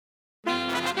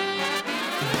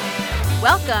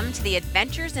Welcome to the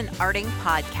Adventures in Arting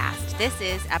podcast. This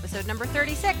is episode number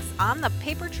 36 on the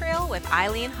paper trail with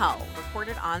Eileen Hull,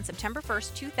 recorded on September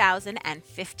 1st,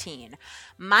 2015.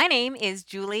 My name is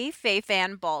Julie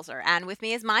Fayfan Balzer, and with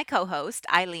me is my co-host,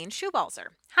 Eileen Schubalzer.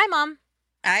 Hi, Mom.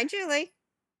 Hi, Julie.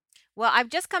 Well, I've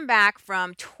just come back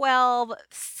from 12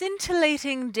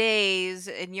 scintillating days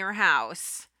in your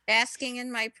house. Basking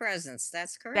in my presence.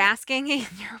 That's correct. Basking in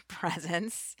your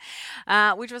presence,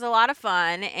 which was a lot of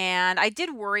fun. And I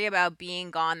did worry about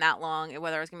being gone that long,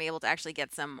 whether I was going to be able to actually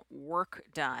get some work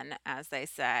done, as they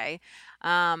say.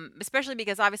 Especially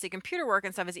because obviously computer work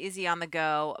and stuff is easy on the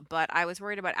go, but I was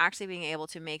worried about actually being able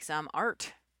to make some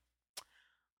art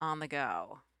on the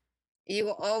go. You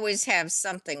will always have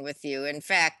something with you. In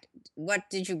fact, what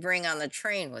did you bring on the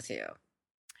train with you?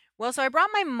 Well, so I brought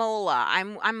my mola.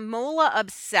 I'm mola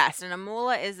obsessed, and a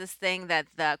mola is this thing that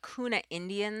the Kuna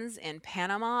Indians in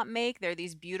Panama make. They're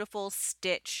these beautiful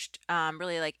stitched,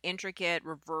 really like intricate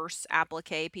reverse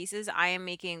applique pieces. I am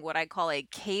making what I call a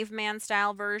caveman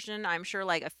style version. I'm sure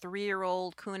like a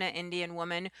 3-year-old Kuna Indian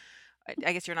woman.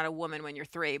 I guess you're not a woman when you're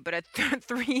 3, but a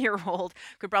 3-year-old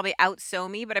could probably out-sew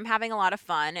me, but I'm having a lot of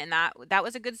fun, and that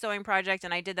was a good sewing project,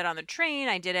 and I did that on the train.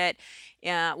 I did it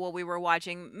while we were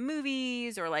watching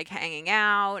movies or like hanging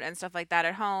out and stuff like that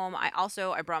at home.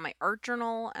 I brought my art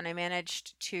journal, and I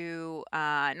managed to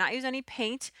not use any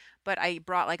paint, but I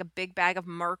brought like a big bag of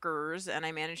markers, and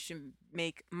I managed to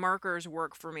make markers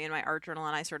work for me in my art journal,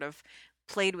 and I sort of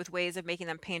played with ways of making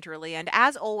them painterly. And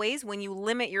as always, when you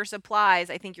limit your supplies,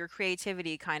 I think your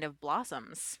creativity kind of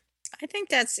blossoms. I think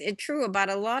that's true about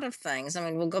a lot of things. I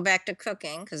mean, we'll go back to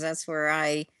cooking because that's where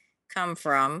I come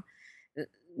from.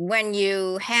 When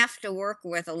you have to work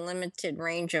with a limited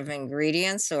range of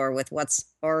ingredients or with what's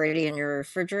already in your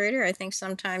refrigerator, I think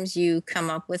sometimes you come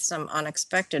up with some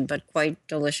unexpected but quite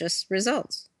delicious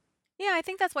results. Yeah, I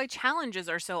think that's why challenges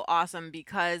are so awesome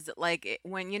because, like,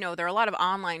 when there are a lot of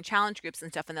online challenge groups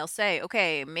and stuff, and they'll say,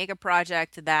 okay, make a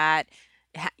project that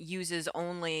uses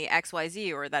only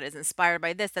XYZ or that is inspired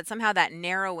by this, that somehow that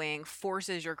narrowing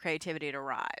forces your creativity to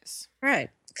rise. Right,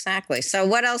 exactly. So,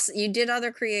 what else? You did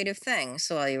other creative things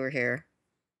while you were here.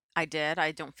 I did.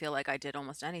 I don't feel like I did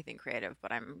almost anything creative,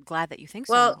 but I'm glad that you think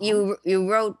so, Well, Mom.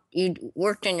 you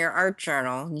worked in your art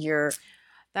journal. You're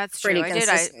That's true. pretty I did.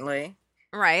 consistently.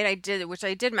 Right, I did, which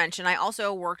I did mention. I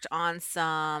also worked on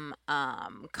some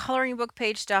coloring book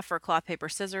page stuff for cloth paper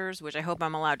scissors, which I hope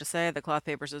I'm allowed to say the cloth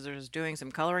paper scissors is doing some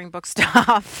coloring book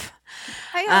stuff.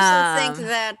 I also think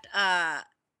um, that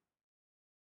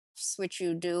which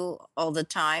you do all the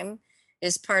time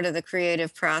is part of the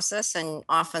creative process, and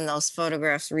often those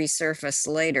photographs resurface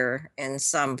later in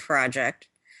some project.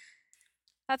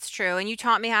 that's true. And you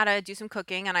taught me how to do some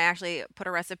cooking, and I actually put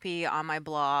a recipe on my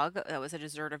blog. That was a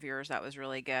dessert of yours that was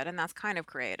really good, and that's kind of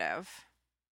creative.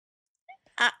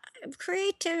 Uh,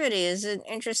 Creativity is an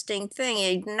interesting thing.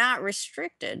 You're not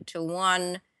restricted to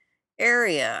one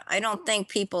area. I don't think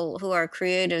people who are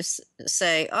creatives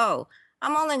say, "Oh,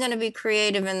 I'm only going to be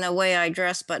creative in the way I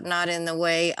dress, but not in the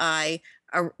way I,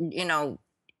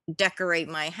 decorate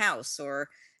my house or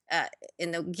uh,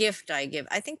 in the gift I give."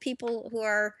 I think people who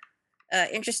are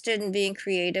interested in being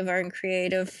creative are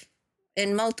creative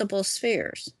in multiple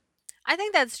spheres. I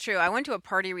think that's true. I went to a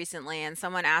party recently and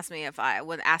someone asked me if I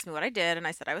would ask me what I did, and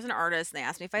I said I was an artist, and they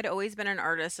asked me if I'd always been an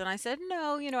artist, and I said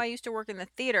no, I used to work in the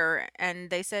theater, and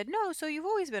they said no, so you've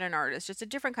always been an artist, just a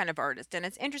different kind of artist. And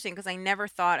it's interesting because I never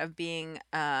thought of being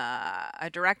a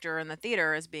director in the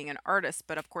theater as being an artist,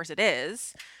 but of course it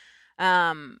is.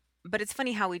 But it's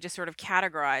funny how we just sort of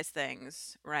categorize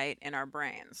things, right, in our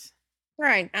brains.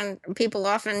 Right. And people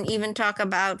often even talk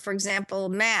about, for example,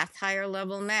 math, higher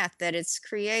level math, that it's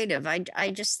creative. I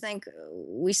just think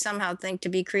we somehow think to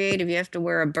be creative, you have to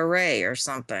wear a beret or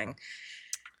something.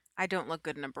 I don't look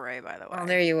good in a beret, by the Well, way.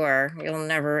 there you are. You'll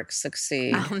never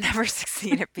succeed. I'll never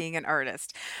succeed at being an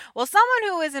artist. Well, someone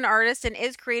who is an artist and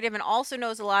is creative and also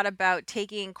knows a lot about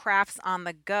taking crafts on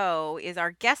the go is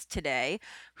our guest today,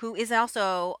 who is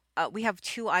also. We have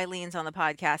two Eileens on the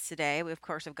podcast today. We, of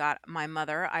course, have got my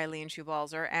mother, Eileen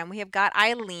Schubalzer, and we have got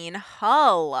Eileen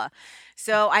Hull.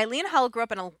 So, Eileen Hull grew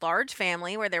up in a large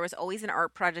family where there was always an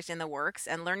art project in the works,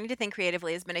 and learning to think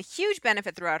creatively has been a huge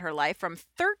benefit throughout her life from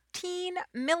 13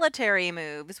 military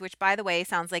moves, which, by the way,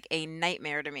 sounds like a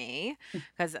nightmare to me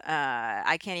because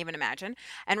I can't even imagine.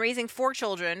 And raising 4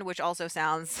 children, which also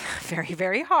sounds very,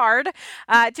 very hard,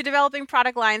 to developing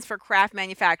product lines for craft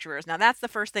manufacturers. Now, that's the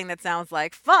first thing that sounds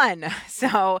like fun. fun.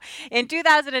 So in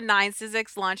 2009,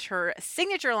 Sizzix launched her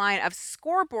signature line of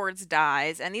scoreboards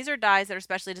dies, and these are dies that are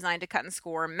specially designed to cut and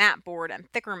score matte board and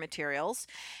thicker materials.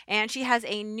 And she has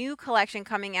a new collection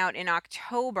coming out in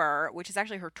October, which is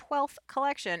actually her 12th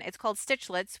collection. It's called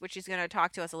Stitchlets, which she's going to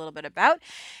talk to us a little bit about.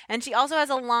 And she also has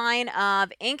a line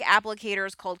of ink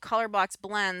applicators called Colorbox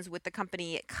Blends with the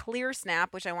company Clear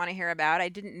Snap, which I want to hear about. I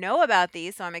didn't know about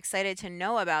these, so I'm excited to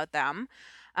know about them.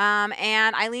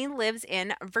 And Eileen lives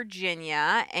in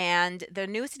Virginia, and the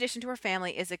newest addition to her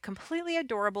family is a completely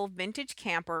adorable vintage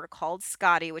camper called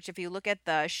Scotty, which, if you look at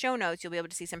the show notes, you'll be able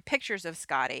to see some pictures of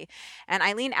Scotty. And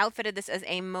Eileen outfitted this as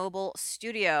a mobile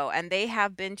studio, and they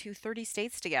have been to 30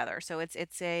 states together. So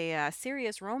it's a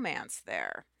serious romance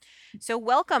there. So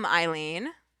welcome, Eileen.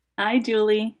 Hi,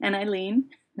 Julie and Eileen.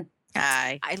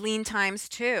 Hi. Eileen times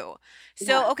two.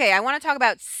 So, Yeah. okay, I want to talk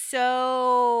about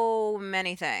so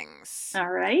many things. All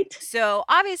right. So,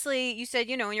 obviously, you said,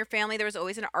 in your family there was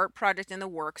always an art project in the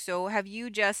work. So, have you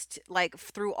just like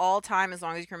through all time, as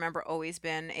long as you can remember, always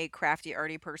been a crafty,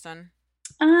 arty person?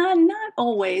 Not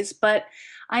always, but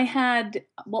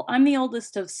well, I'm the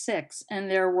oldest of six, and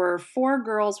there were four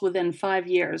girls within 5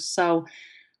 years. So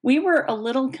we were a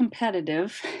little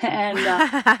competitive, and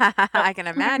I can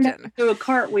learned how to imagine. do a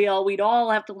cartwheel. We'd all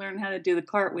have to learn how to do the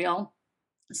cartwheel.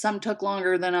 Some took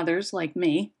longer than others, like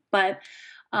me, but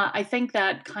I think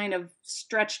that kind of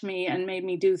stretched me and made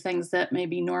me do things that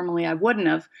maybe normally I wouldn't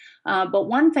have. But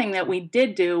one thing that we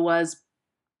did do was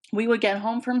we would get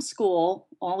home from school,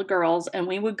 all the girls, and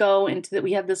we would go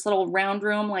we had this little round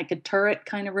room, like a turret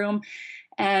kind of room,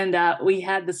 and we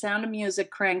had the Sound of Music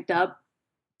cranked up,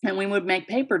 and we would make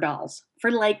paper dolls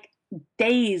for like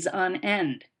days on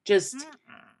end. Just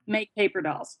make paper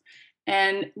dolls.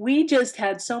 And we just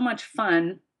had so much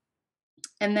fun.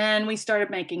 And then we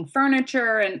started making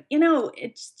furniture. And,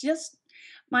 it's just,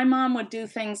 my mom would do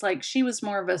things like she was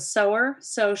more of a sewer.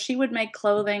 So she would make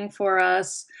clothing for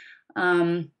us.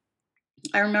 Um,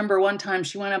 I remember one time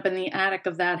she went up in the attic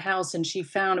of that house and she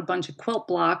found a bunch of quilt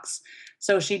blocks.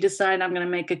 So she decided I'm going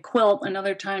to make a quilt.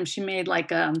 Another time she made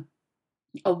like a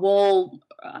wool,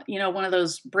 one of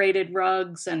those braided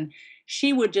rugs, and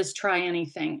she would just try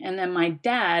anything. And then my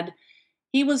dad,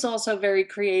 he was also very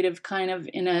creative, kind of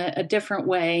in a different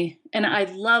way. And I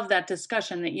love that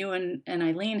discussion that you and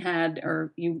Eileen had,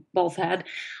 or you both had,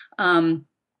 um,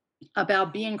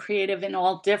 about being creative in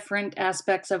all different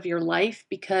aspects of your life.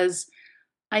 Because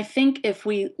I think if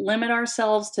we limit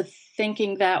ourselves to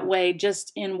thinking that way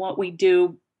just in what we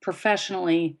do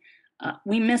professionally,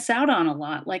 we miss out on a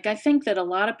lot. Like, I think that a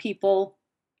lot of people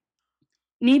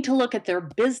need to look at their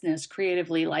business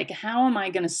creatively, like, how am I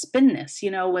going to spin this,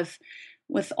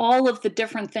 with all of the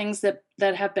different things that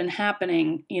have been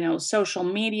happening, social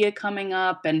media coming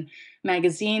up and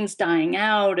magazines dying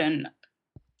out, and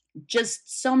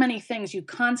just so many things. You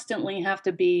constantly have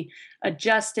to be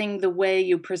adjusting the way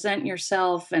you present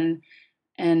yourself, and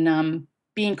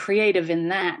being creative in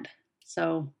that.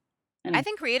 So I anyway.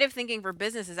 think creative thinking for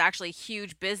business is actually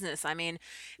huge business. I mean,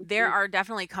 there Mhm. are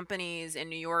definitely companies in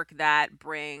New York that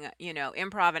bring,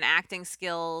 improv and acting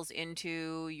skills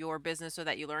into your business so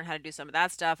that you learn how to do some of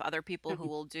that stuff. Other people who Mhm.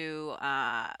 will do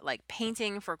like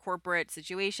painting for corporate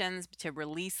situations to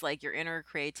release like your inner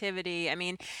creativity. I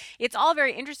mean, it's all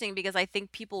very interesting because I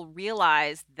think people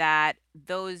realize that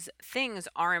those things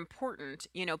are important.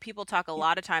 People talk a Yeah,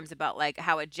 lot of times about like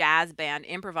how a jazz band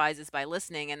improvises by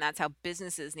listening, and that's how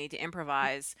businesses need to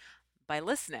improvise by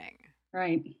listening.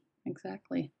 right,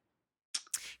 exactly.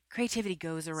 Creativity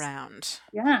goes around.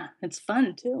 Yeah, it's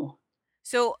fun too.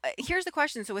 So here's the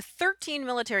question. So with 13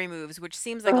 military moves, which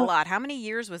seems like a lot, how many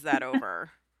years was that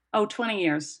over? Oh, 20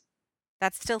 years.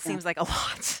 That still Yeah. seems like a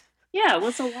lot. Yeah, it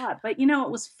was a lot, but, it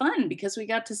was fun because we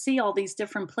got to see all these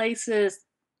different places,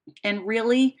 and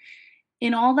really,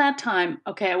 in all that time,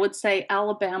 okay, I would say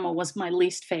Alabama was my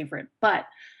least favorite, but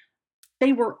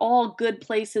they were all good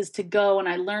places to go, and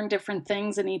I learned different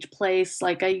things in each place.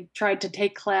 Like, I tried to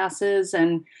take classes,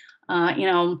 and, uh, you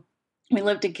know, we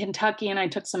lived in Kentucky, and I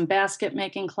took some basket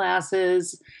making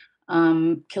classes,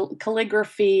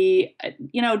 calligraphy,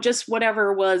 just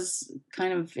whatever was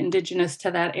kind of indigenous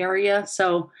to that area.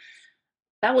 So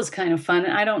that was kind of fun.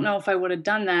 I don't know if I would have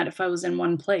done that if I was in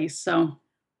one place. So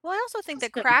Well, I also think it's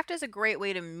that good. craft is a great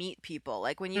way to meet people.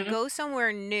 Like when you Mhm. go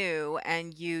somewhere new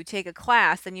and you take a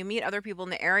class, then you meet other people in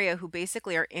the area who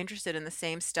basically are interested in the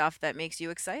same stuff that makes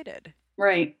you excited.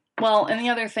 Right. Well, and the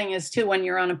other thing is too, when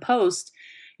you're on a post,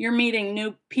 you're meeting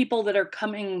new people that are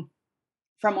coming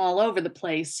from all over the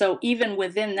place. So even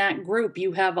within that group,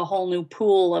 you have a whole new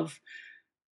pool of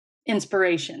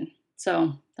inspiration.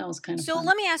 So that was kind of So fun.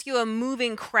 let me ask you a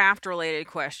moving craft related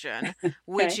question,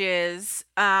 which Okay. is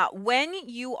when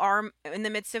you are in the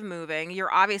midst of moving,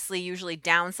 you're obviously usually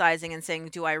downsizing and saying,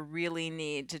 do I really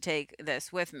need to take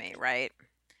this with me? Right.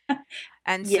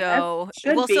 And Yes, so,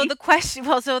 should be. so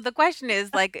the question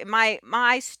is like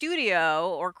my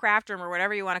studio or craft room or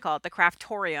whatever you want to call it, the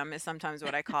craftorium is sometimes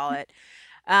what I call it.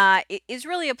 It is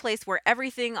really a place where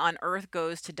everything on earth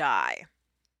goes to die.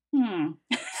 Hmm.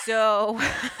 So,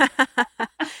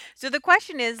 so the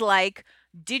question is like,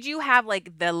 did you have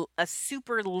like a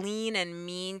super lean and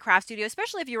mean craft studio,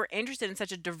 especially if you were interested in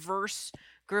such a diverse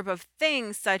group of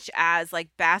things, such as like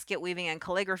basket weaving and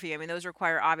calligraphy? I mean, those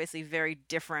require obviously very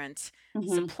different Mhm.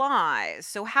 supplies.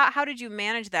 So how did you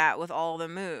manage that with all the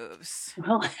moves?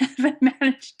 Well, I haven't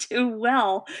managed too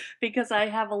well because I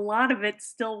have a lot of it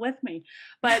still with me.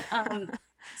 But,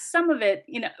 some of it,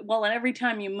 well, and every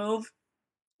time you move,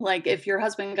 like, if your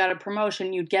husband got a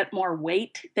promotion, you'd get more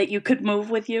weight that you could move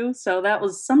with you, so that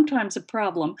was sometimes a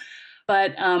problem.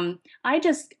 But,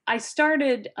 I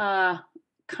started,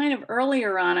 kind of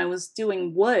earlier on, I was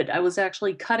doing wood. I was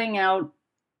actually cutting out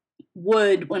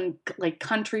would when like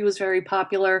country was very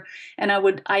popular, and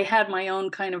I had my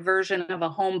own kind of version of a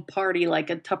home party,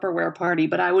 like a Tupperware party,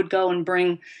 but I would go and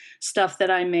bring stuff that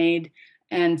I made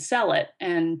and sell it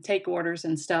and take orders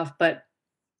and stuff. But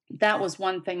that was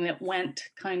one thing that went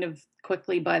kind of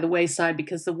quickly by the wayside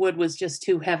because the wood was just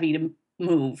too heavy to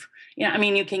move. I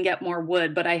mean, you can get more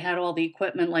wood, but I had all the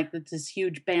equipment like this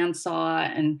huge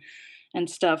bandsaw and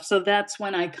stuff. So that's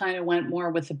when I kind of went more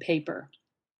with the paper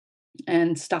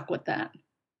and stuck with that. A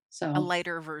So,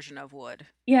 lighter version of wood.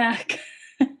 yeah.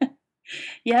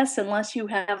 Yes, unless you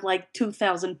have like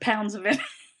 2,000 pounds of it,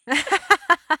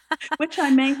 which I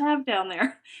may have down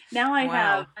there. Now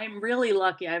Wow. I'm really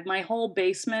lucky. I have my whole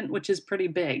basement, which is pretty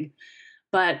big.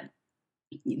 But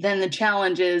then the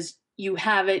challenge is you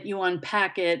have it, you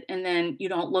unpack it, and then you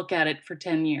don't look at it for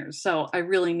 10 years. So I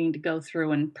really need to go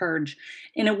through and purge.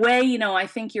 In a way, I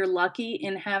think you're lucky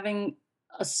in having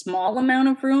a small amount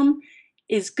of room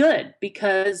is good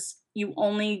because you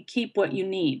only keep what you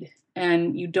need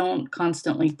and you don't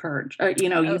constantly purge. Or,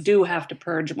 Oh, you do have to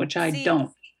purge, which I see,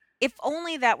 don't. if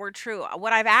only that were true.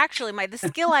 What I've actually the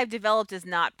skill I've developed is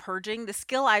not purging. The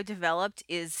skill I've developed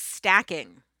is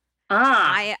stacking.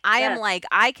 Ah, I am yes. like,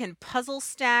 I can puzzle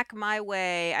stack my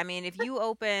way. I mean, if you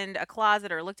opened a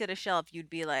closet or looked at a shelf, you'd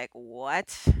be like,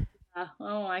 "What?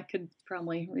 Oh, I could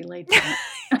probably relate to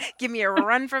that. Give me a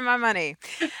run for my money."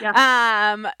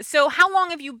 Yeah. So how long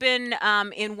have you been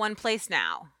in one place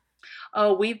now?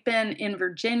 Oh, we've been in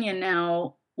Virginia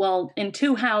now, well, in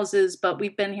 2 houses, but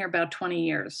we've been here about 20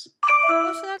 years.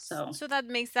 Oh, So,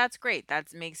 that's great.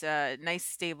 That makes a nice,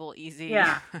 stable, easy.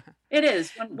 yeah, it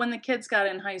is. When the kids got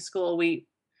in high school, we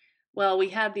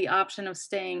had the option of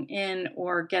staying in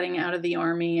or getting out of the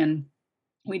army, and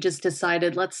we just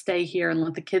decided, "Let's stay here and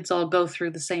let the kids all go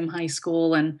through the same high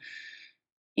school and,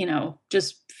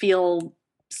 just feel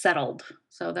settled."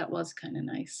 So that was kinda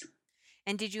nice.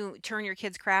 And did you turn your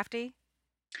kids crafty?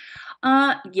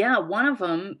 Yeah, one of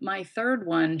them, my 3rd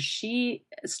one, she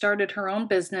started her own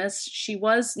business. She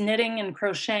was knitting and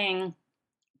crocheting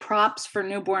props for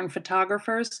newborn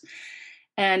photographers,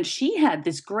 and she had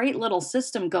this great little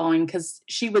system going because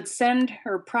she would send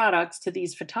her products to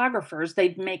these photographers.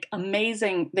 They'd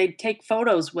take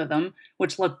photos with them,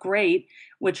 which looked great,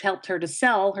 which helped her to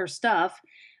sell her stuff.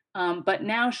 But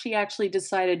now she actually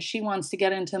decided she wants to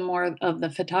get into more of the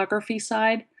photography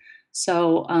side.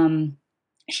 So,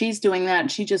 she's doing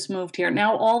that. She just moved here.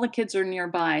 Now all the kids are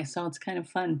nearby, so it's kind of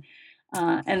fun.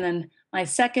 And then my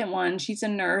second one, she's a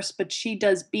nurse, but she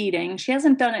does beading. She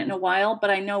hasn't done it in a while, but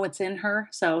I know it's in her,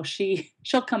 so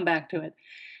she'll come back to it.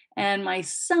 And my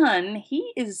son,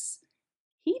 he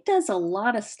does a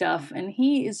lot of stuff and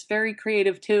he is very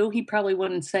creative too. He probably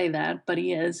wouldn't say that, but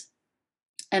he is.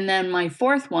 And then my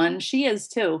 4th one, she is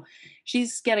too.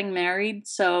 She's getting married,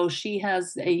 so she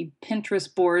has a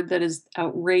Pinterest board that is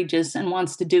outrageous and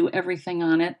wants to do everything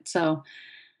on it. So,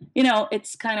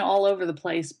 it's kinda all over the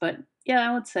place, but yeah,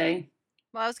 I would say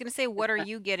Well, I was gonna say, what are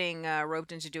you getting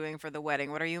roped into doing for the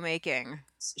wedding? What are you making?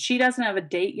 she doesn't have a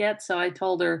date yet, so I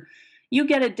told her, "You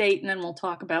get a date and then we'll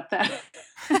talk about that."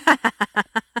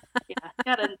 Yeah,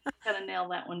 gotta nail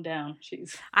that one down.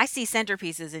 She's I see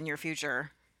centerpieces in your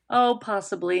future. Oh,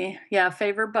 possibly. Yeah,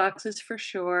 favor boxes for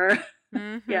sure.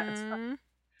 Yes. Mhm.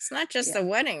 It's not just Yeah. the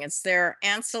wedding, it's their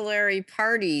ancillary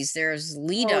parties. There's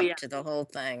lead Oh, up yeah. to the whole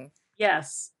thing.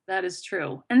 Yes, that is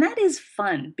true. And that is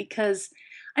fun because,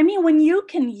 I mean, when you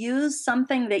can use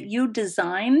something that you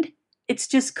designed, it's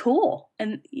just cool.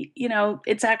 And,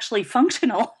 it's actually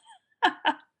functional.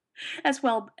 as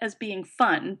well as being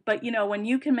fun. But, when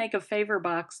you can make a favor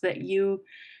box that you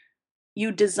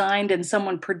designed and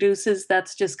someone produces,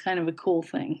 that's just kind of a cool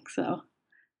thing. So,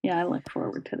 yeah, I look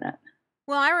forward to that.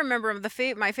 Well, I remember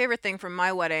my favorite thing from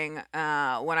my wedding, when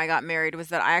I got married was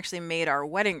that I actually made our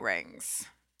wedding rings.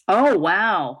 Oh,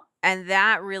 wow. And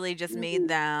that really just made Ooh,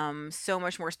 them so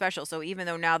much more special. So even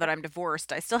though now that I'm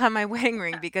divorced, I still have my wedding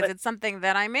ring because but it's something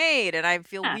that I made and I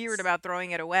feel weird yes. about throwing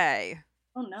it away.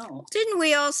 Oh, no. Didn't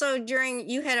we also during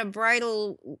you had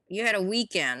a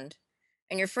weekend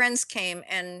and your friends came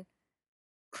and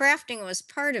crafting was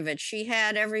part of it. She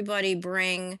had everybody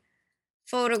bring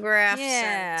photographs and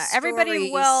Yeah, everybody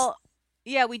stories. well,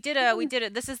 yeah, we Yeah. did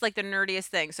it this is, like, the nerdiest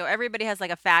thing. So everybody has,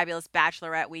 like, a fabulous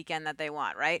bachelorette weekend that they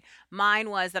want, right? Mine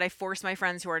was that I forced my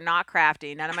friends who are not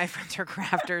crafty, none of my friends are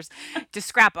crafters, to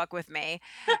scrapbook with me,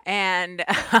 and,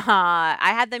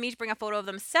 I had them each bring a photo of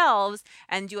themselves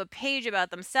and do a page about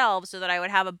themselves so that I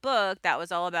would have a book that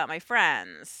was all about my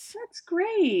friends. That's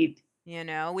great.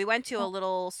 We went to a Oh,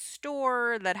 little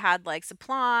store that had like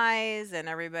supplies and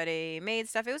everybody made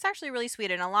stuff. It was actually really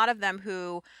sweet. And a lot of them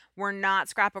who were not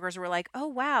scrapbookers were like, oh,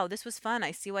 wow, this was fun.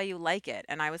 I see why you like it.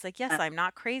 And I was like, yes, yeah. I'm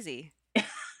not crazy.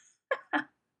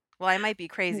 Well, I might be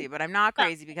crazy, Mm, but I'm not yeah,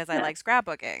 crazy because I yeah, like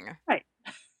scrapbooking. right.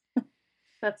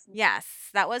 That's Yes,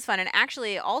 that was fun. And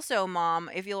actually, also, Mom,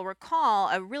 if you'll recall,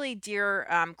 a really dear,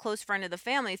 close friend of the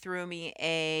family threw me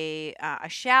a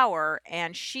shower,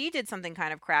 and she did something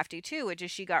kind of crafty too, which is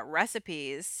she got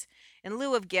recipes. In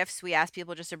lieu of gifts, we asked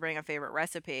people just to bring a favorite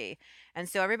recipe, and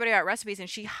so everybody got recipes, and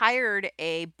she hired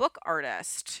a book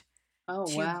artist oh,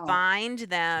 to wow. bind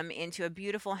them into a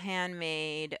beautiful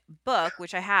handmade book,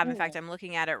 which I have. In fact, Cool. I'm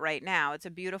looking at it right now. It's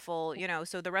a beautiful,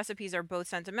 so the recipes are both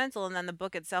sentimental, and then the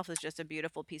book itself is just a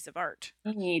beautiful piece of art.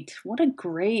 Neat. What a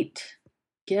great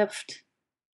gift.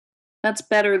 That's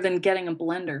better than getting a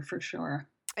blender for sure.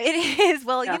 It is.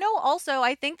 Well, Yeah. also,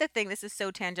 I think the thing, this is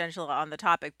so tangential on the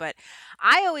topic, but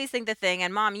I always think the thing,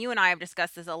 and Mom, you and I have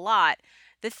discussed this a lot.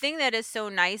 The thing that is so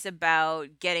nice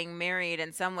about getting married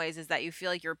in some ways is that you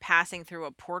feel like you're passing through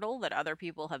a portal that other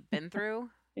people have been through,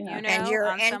 Yeah. And you're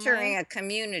on some entering way. a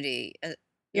community.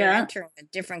 You're Yeah. entering a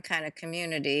different kind of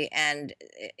community. And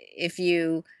if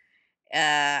you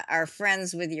are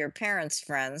friends with your parents'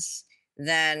 friends,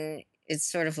 then it's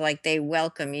sort of like they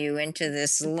welcome you into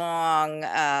this long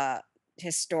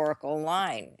historical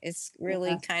line. It's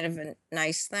really Yeah. kind of a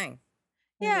nice thing.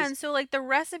 It Yeah, is. and so like the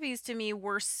recipes to me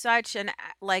were such an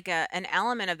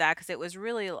element of that because it was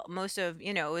really most of,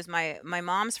 it was my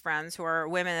mom's friends who are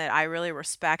women that I really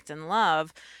respect and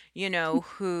love,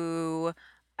 who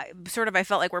sort of I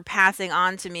felt like were passing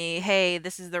on to me, hey,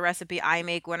 this is the recipe I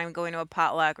make when I'm going to a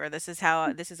potluck, or this is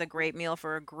a great meal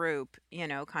for a group,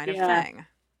 kind of Yeah. thing.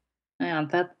 Yeah.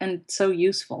 That and so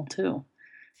useful too.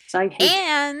 'Cause I hate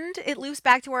And it loops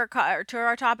back to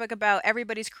our topic about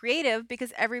everybody's creative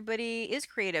because everybody is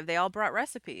creative. They all brought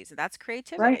recipes. That's right.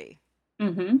 creativity.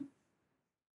 Mhm.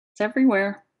 It's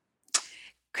everywhere.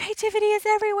 Creativity is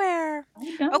everywhere.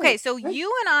 I know. Okay, so Right.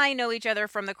 you and I know each other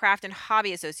from the Craft and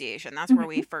Hobby Association. That's where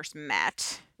we Mhm. first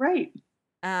met, Right.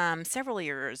 several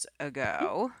years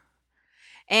ago.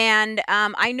 And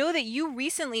I know that you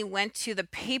recently went to the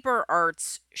Paper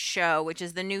Arts Show, which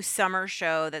is the new summer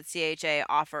show that CHA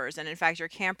offers. And in fact, your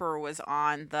camper was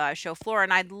on the show floor.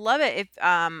 And I'd love it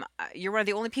if you're one of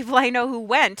the only people I know who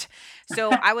went.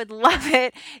 So I would love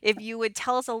it if you would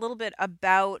tell us a little bit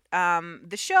about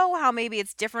the show, how maybe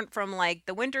it's different from like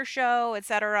the winter show,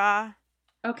 etc.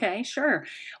 Okay, sure.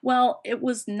 Well, it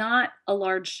was not a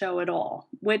large show at all,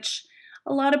 which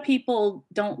a lot of people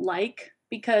don't like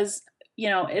because,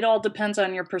 it all depends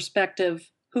on your perspective,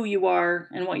 who you are,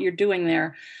 and what you're doing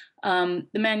there. The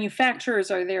manufacturers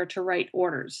are there to write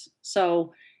orders.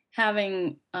 So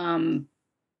having,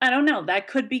 I don't know, that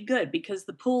could be good because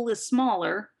the pool is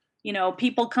smaller.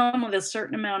 People come with a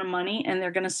certain amount of money and they're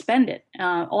going to spend it.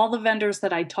 All the vendors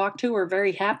that I talked to are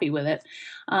very happy with it.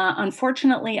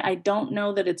 Unfortunately, I don't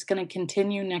know that it's going to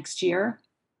continue next year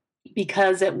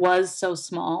because it was so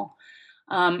small.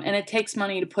 And it takes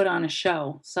money to put on a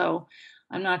show. So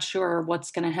I'm not sure what's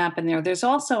going to happen there. There's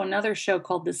also another show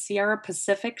called the Sierra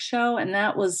Pacific Show. And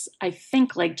that was, I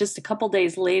think, like just a couple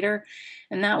days later.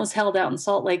 And that was held out in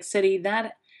Salt Lake City.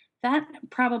 That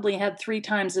probably had 3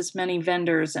 times as many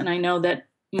vendors. And I know that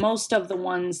most of the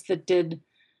ones that did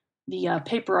the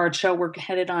paper art show were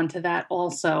headed on to that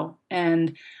also.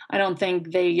 And I don't think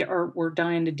were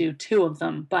dying to do two of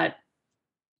them, but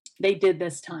they did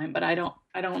this time. But I don't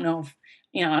know if,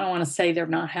 I don't want to say they're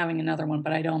not having another one,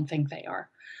 but I don't think they are.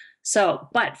 So,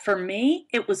 but for me,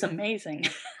 it was amazing.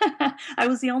 I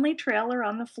was the only trailer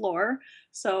on the floor,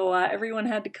 so everyone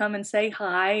had to come and say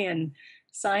hi and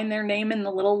sign their name in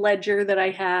the little ledger that I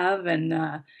have,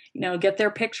 and get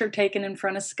their picture taken in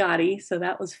front of Scotty. So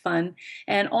that was fun.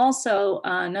 And also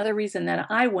another reason that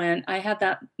I went, I had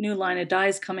that new line of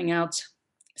dyes coming out.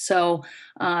 So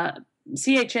uh,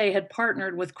 CHA had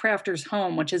partnered with Crafters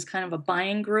Home, which is kind of a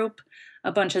buying group,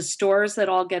 a bunch of stores that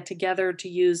all get together to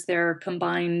use their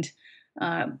combined,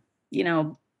 uh, you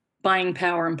know, buying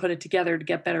power and put it together to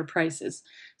get better prices.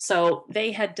 So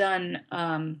they had done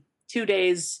 2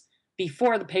 days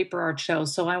before the paper art show.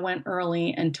 So I went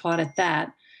early and taught at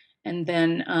that. And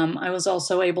then I was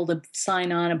also able to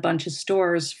sign on a bunch of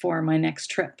stores for my next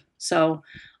trip. So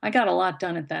I got a lot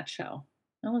done at that show.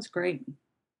 That was great.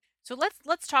 So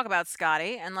let's talk about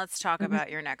Scotty and let's talk Mhm. about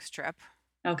your next trip.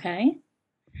 Okay.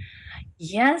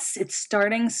 Yes, it's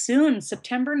starting soon.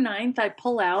 September 9th, I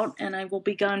pull out and I will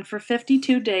be gone for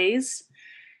 52 days.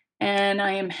 And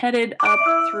I am headed up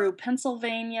through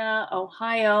Pennsylvania,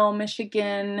 Ohio,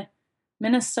 Michigan,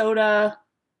 Minnesota,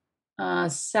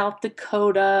 South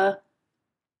Dakota,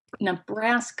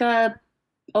 Nebraska,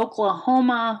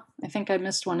 Oklahoma. I think I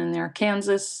missed one in there.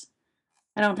 Kansas.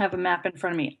 I don't have a map in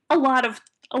front of me. A lot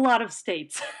of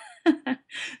states.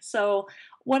 So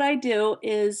what I do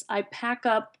is I pack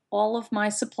up all of my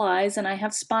supplies, and I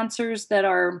have sponsors that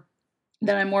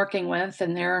I'm working with,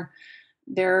 and they're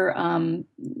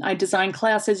I design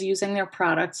classes using their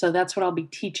products, so that's what I'll be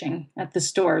teaching at the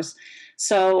stores.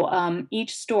 So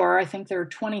each store, I think there are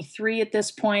 23 at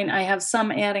this point. I have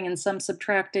some adding and some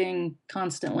subtracting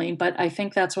constantly, but I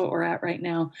think that's what we're at right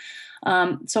now.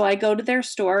 So I go to their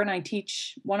store and I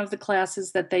teach one of the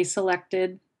classes that they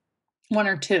selected, one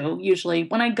or two. Usually,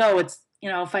 when I go, it's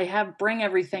if I have bring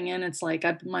everything in, it's like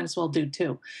I might as well do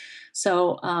two.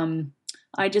 So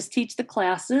I just teach the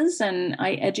classes and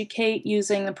I educate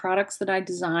using the products that I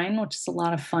design, which is a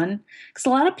lot of fun because a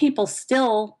lot of people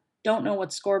still don't know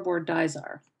what scoreboard dies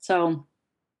are. So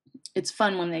it's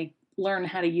fun when they learn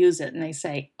how to use it and they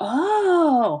say,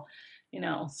 "Oh,"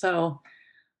 So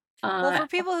Well, uh, for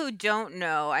people who don't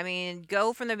know, I mean,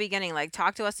 go from the beginning. Like,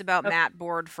 talk to us about Matt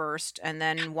Board first, and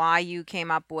then why you came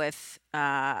up with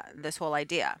this whole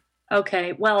idea.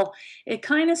 Okay, well, it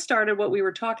kind of started what we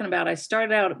were talking about. I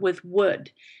started out with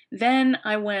wood. Then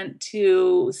I went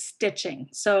to stitching.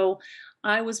 So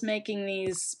I was making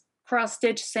these cross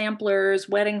stitch samplers,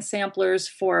 wedding samplers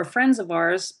for friends of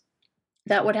ours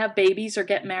that would have babies or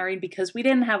get married because we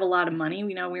didn't have a lot of money.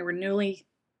 We were newly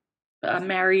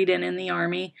married and in the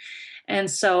army. And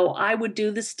so I would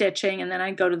do the stitching and then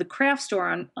I'd go to the craft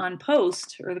store on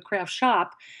post or the craft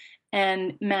shop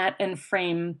and mat and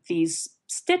frame these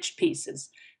stitch pieces.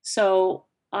 So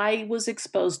I was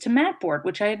exposed to mat board,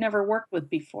 which I had never worked with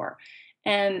before.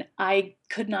 And I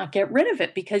could not get rid of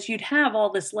it because you'd have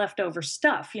all this leftover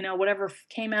stuff, whatever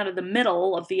came out of the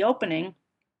middle of the opening,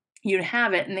 you'd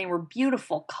have it. And they were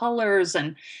beautiful colors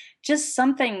and just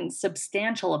something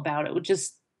substantial about it.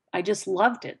 I just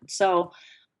loved it. So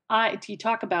you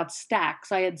talk about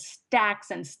stacks. I had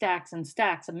stacks and stacks and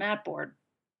stacks of mat board.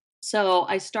 So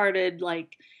I started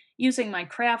like using my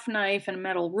craft knife and a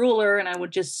metal ruler and I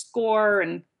would just score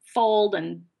and fold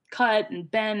and cut and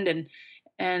bend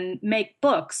and make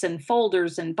books and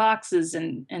folders and boxes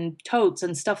and totes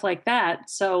and stuff like that.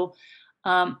 So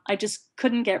I just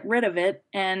couldn't get rid of it.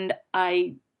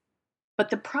 But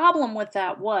the problem with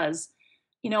that was,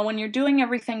 when you're doing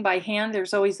everything by hand,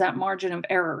 there's always that margin of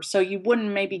error. So you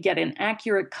wouldn't maybe get an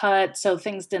accurate cut, so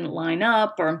things didn't line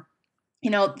up, or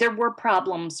there were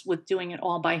problems with doing it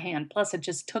all by hand. Plus, it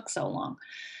just took so long.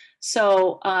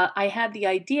 So I had the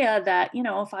idea that,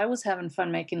 if I was having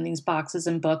fun making these boxes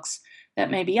and books,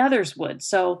 that maybe others would.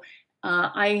 So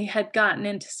I had gotten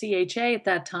into CHA at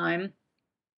that time,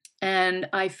 and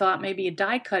I thought maybe a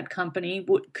die cut company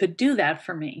could do that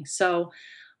for me. So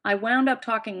I wound up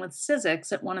talking with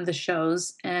Sizzix at one of the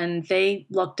shows, and they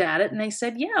looked at it and they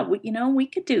said, "Yeah, we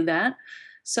could do that."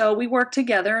 So we worked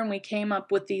together and we came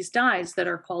up with these dies that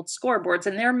are called scoreboards,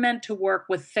 and they're meant to work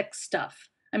with thick stuff.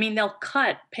 I mean, they'll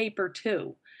cut paper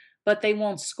too, but they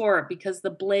won't score it because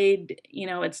the blade,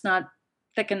 it's not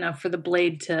thick enough for the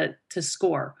blade to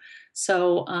score.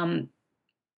 So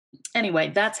anyway,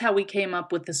 that's how we came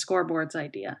up with the scoreboards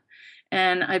idea.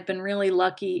 And I've been really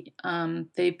lucky.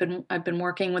 I've been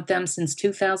working with them since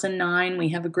 2009. We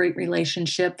have a great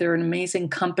relationship. They're an amazing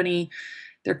company.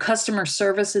 Their customer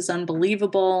service is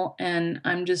unbelievable, and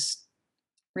I'm just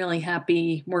really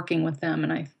happy working with them.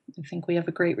 And I think we have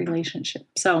a great relationship.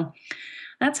 So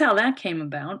that's how that came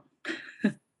about.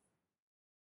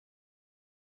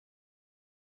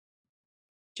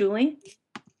 Julie?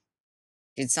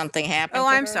 Did something happen Oh, to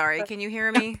I'm her? sorry. Can you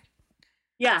hear me?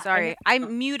 Yeah, I hear Sorry. I you now.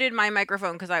 muted my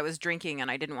microphone because I was drinking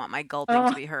and I didn't want my gulping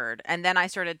to Oh, be heard. And then I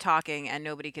started talking and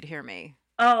nobody could hear me.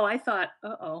 oh, I thought,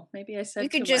 "Uh-oh, maybe I said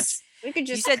too much." We could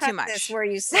You just said too cut this much. where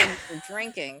you said you were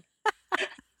drinking.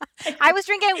 I was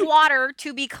drinking water,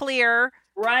 to be clear.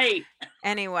 Right.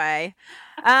 Anyway,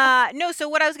 no, so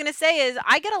what I was gonna say is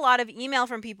I get a lot of email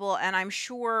from people, and I'm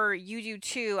sure you do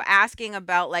too, asking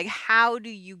about, like, how do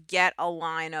you get a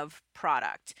line of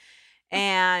product?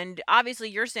 And obviously,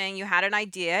 you're saying you had an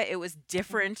idea. It was Mhm.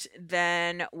 different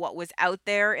than what was out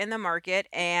there in the market.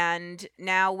 And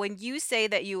now, when you say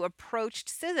that you approached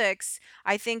Civics,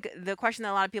 I think the question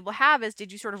that a lot of people have is, did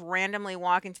you sort of randomly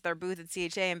walk into their booth at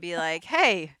CHA and be like,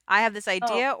 hey, I have this Oh,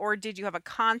 idea? Or did you have a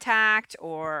contact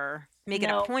or make an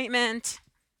no. appointment?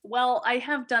 Well, I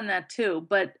have done that too,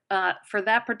 but, for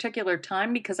that particular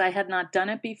time, because I had not done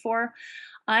it before,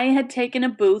 I had taken a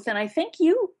booth, and I think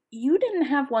you didn't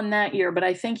have one that year, but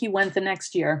I think you went the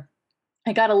next year.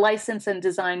 I got a license and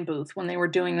design booth when they were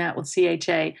doing that with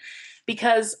CHA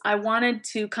because I wanted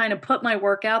to kind of put my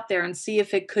work out there and see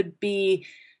if it could be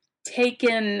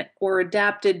taken or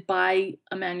adapted by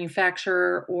a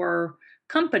manufacturer or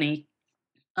company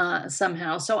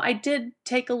somehow. So I did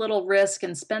take a little risk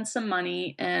and spent some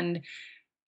money and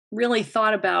really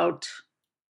thought about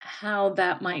how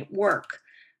that might work.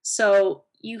 So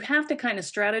you have to kind of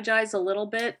strategize a little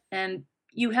bit and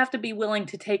you have to be willing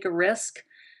to take a risk.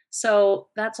 So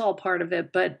that's all part of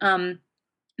it. But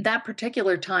that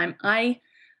particular time, I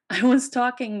was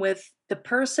talking with the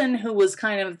person who was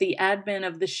kind of the admin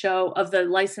of the show of the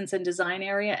license and design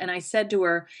area, and I said to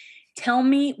her, "Tell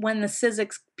me when the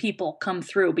Sizzix people come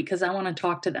through because I want to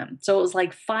talk to them." So it was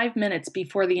like 5 minutes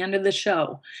before the end of the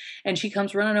show, and she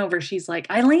comes running over. She's like,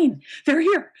 "Eileen, they're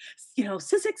here.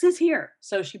 Sizzix is here."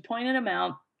 So she pointed them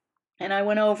out, and I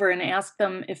went over and asked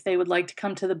them if they would like to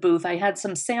come to the booth. I had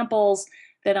some samples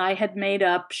that I had made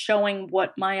up showing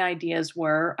what my ideas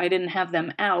were. I didn't have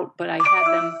them out, but I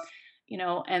had them,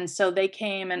 and so they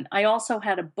came. And I also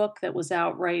had a book that was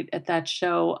out right at that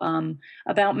show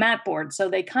about mat board. So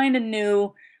they kind of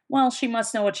knew, well, she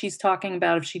must know what she's talking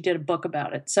about if she did a book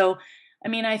about it. So, I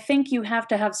mean, I think you have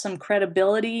to have some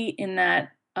credibility in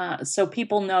that so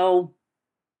people know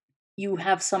you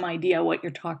have some idea what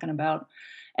you're talking about.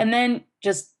 And then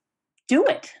just do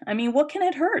it. I mean, what can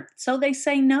it hurt? So they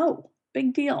say no.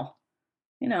 Big deal,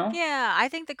 you know? Yeah, I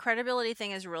think the credibility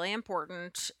thing is really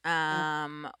important,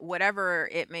 Yeah. whatever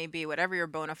it may be, whatever your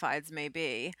bona fides may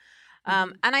be.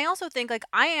 Mhm. And I also think, like,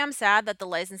 I am sad that the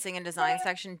licensing and design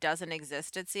section doesn't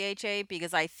exist at CHA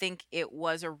because I think it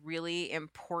was a really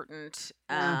important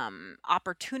Yeah.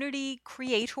 opportunity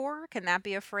creator. Can that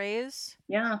be a phrase?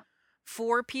 Yeah.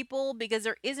 For people because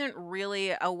there isn't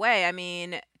really a way. I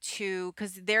mean,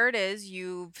 because there it is,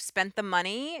 you've spent the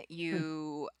money, Mm.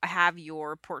 you have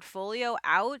your portfolio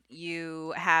out,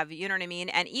 you know what I mean?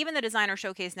 And even the designer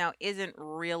showcase now isn't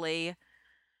really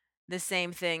the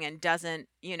same thing and doesn't,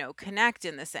 connect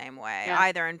in the same way Yeah.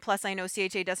 either. And plus, I know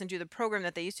CHA doesn't do the program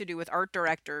that they used to do with art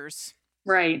directors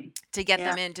Right. to get Yeah.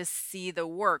 them in to see the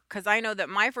work. Because I know that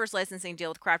my first licensing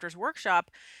deal with Crafters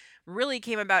Workshop really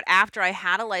came about after I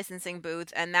had a licensing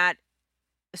booth, and that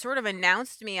sort of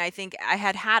announced me. I think I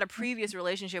had had a previous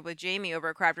relationship with Jamie over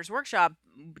at Crafters Workshop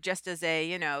just as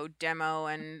a, demo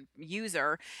and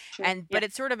user. Sure. And Yeah. but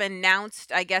it sort of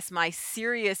announced, I guess, my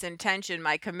serious intention,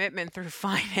 my commitment through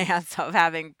finance of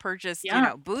having purchased,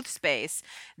 Yeah. booth space,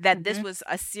 that this Mhm. was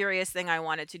a serious thing I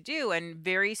wanted to do. And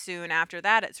very soon after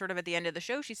that, at sort of at the end of the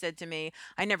show, she said to me,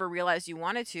 I never realized you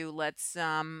wanted to. Let's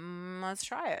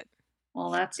try it. Well,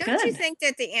 that's Don't you good. think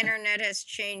that the internet has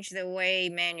changed the way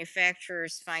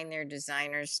manufacturers find their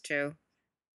designers too?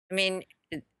 I mean,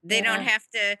 they don't Yeah. have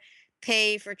to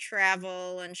pay for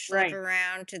travel and schlep Right.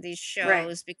 around to these Right.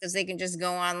 shows because they can just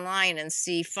go online and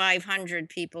see 500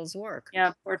 people's work.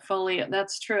 Yeah. Portfolio.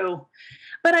 That's true.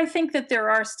 But I think that there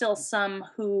are still some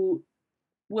who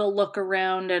will look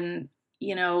around and,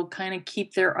 kind of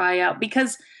keep their eye out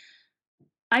because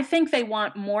I think they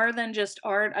want more than just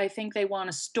art. I think they want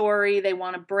a story, they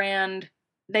want a brand,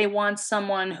 they want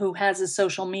someone who has a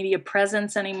social media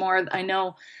presence anymore. I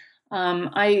know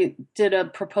I did a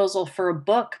proposal for a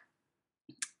book,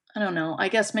 I don't know, I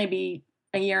guess maybe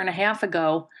a year and a half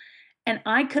ago. And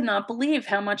I could not believe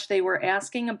how much they were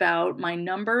asking about my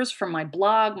numbers from my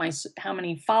blog, how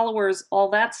many followers, all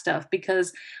that stuff,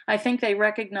 because I think they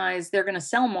recognize they're going to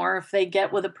sell more if they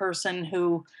get with a person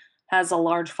who has a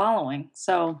large following.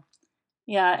 So,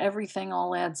 yeah, everything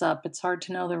all adds up. It's hard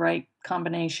to know the right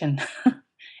combination.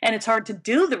 And it's hard to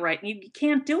do the right. You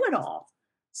can't do it all.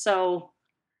 So,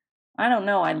 I don't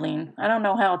know, Eileen. I don't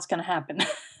know how it's going to happen.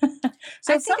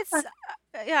 So I think it's sometimes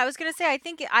yeah, I was gonna say, I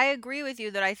think I agree with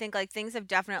you that I think, like, things have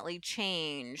definitely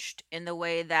changed in the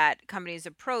way that companies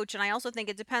approach, and I also think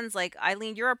it depends, like,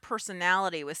 Eileen, you're a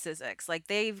personality with Sizzix, like,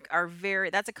 they've are very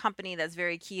that's a company that's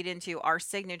very keyed into our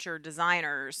signature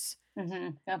designers,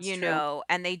 that's you true. know,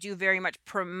 and they do very much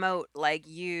promote, like,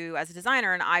 you as a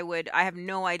designer, and I have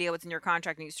no idea what's in your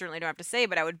contract, and you certainly don't have to say,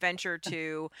 but I would venture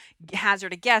to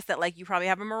hazard a guess that, like, you probably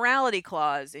have a morality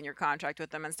clause in your contract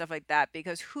with them and stuff like that,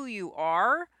 because who you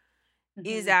are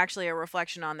is Hmm. actually a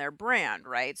reflection on their brand,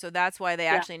 right? So that's why they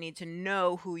Yeah. actually need to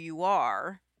know who you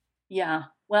are, Yeah.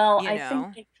 Well, you I think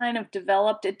know? they kind of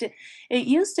developed it. It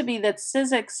used to be that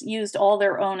Sizzix used all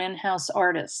their own in-house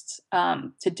artists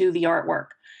to do the artwork.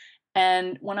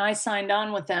 And when I signed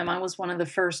on with them, I was one of the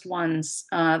first ones.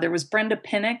 There was Brenda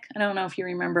Pinnock. I don't know if you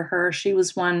remember her. She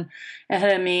was one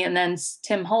ahead of me, and then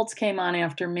Tim Holtz came on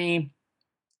after me.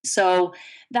 So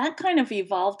that kind of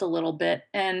evolved a little bit,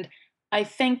 and I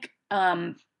think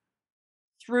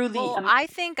through the Well, I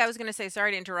think I was gonna say,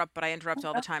 sorry to interrupt, but I interrupt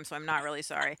all the time, so I'm not really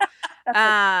sorry. that's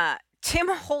okay. Tim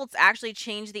Holtz actually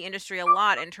changed the industry a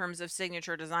lot in terms of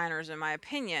signature designers, in my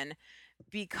opinion,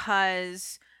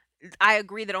 because I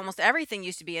agree that almost everything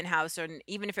used to be in-house, and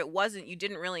even if it wasn't, you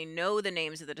didn't really know the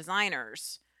names of the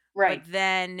designers. But Right,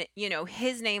 then, you know,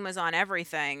 his name was on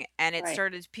everything, and it right,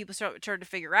 started people started to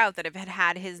figure out that if it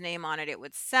had his name on it, it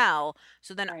would sell.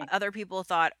 So then right, other people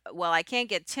thought, well, I can't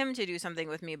get Tim to do something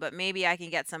with me, but maybe I can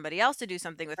get somebody else to do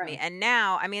something with me. right. And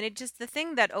now, I mean, it just the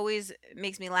thing that always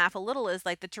makes me laugh a little is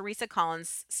like the Teresa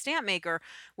Collins stamp maker,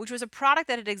 which was a product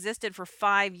that had existed for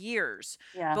 5 years.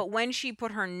 Yeah, But when she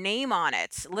put her name on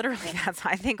it, literally yeah, that's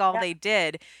I think all yeah, they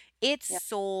did, it yeah.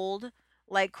 sold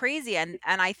like crazy. And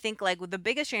I think like the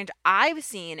biggest change I've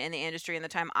seen in the industry in the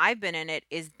time I've been in it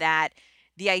is that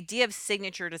the idea of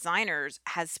signature designers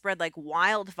has spread like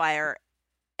wildfire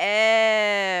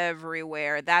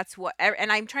everywhere. That's what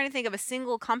and I'm trying to think of a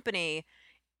single company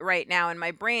right now in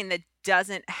my brain that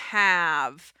doesn't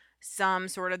have some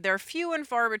sort of they're few and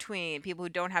far between people who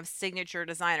don't have signature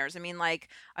designers. I mean, like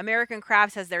American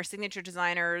Crafts has their signature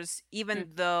designers, Mm,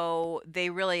 even though they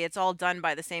really it's all done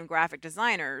by the same graphic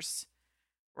designers,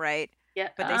 right? yeah,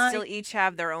 But they still each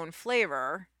have their own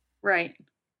flavor. right.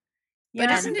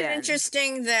 But Yeah, isn't And it then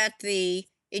interesting that it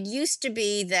used to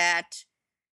be that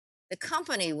the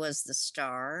company was the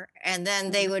star, and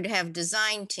then they mhm, would have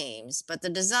design teams, but the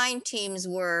design teams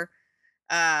were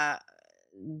uh,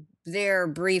 there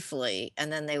briefly,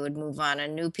 and then they would move on,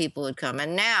 and new people would come.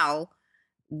 And now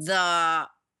the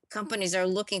companies are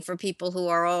looking for people who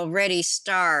are already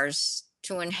stars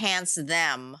to enhance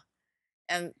them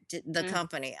and the mm,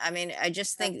 company. I mean, I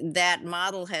just yeah, think that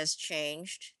model has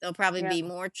changed. There'll probably yeah, be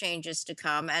more changes to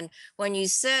come. And when you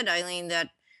said, Eileen, that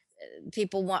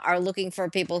are looking for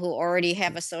people who already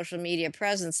have a social media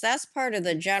presence, that's part of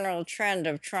the mm, general trend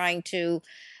of trying to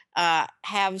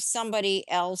have somebody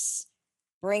else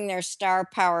bring their star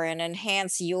power and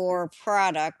enhance your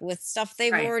product with stuff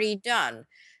they've right, already done.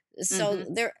 So mhm,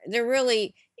 they're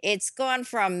really it's gone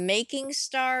from making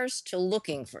stars to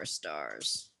looking for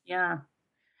stars. yeah,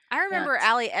 I yeah, remember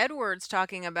Allie Edwards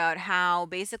talking about how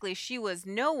basically she was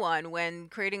no one when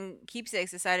creating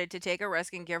keepsakes decided to take a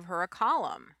risk and give her a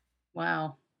column.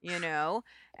 wow, You know,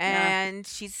 yeah, and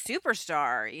she's a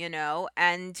superstar, you know,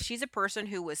 and she's a person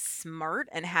who was smart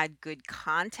and had good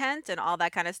content and all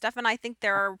that kind of stuff. And I think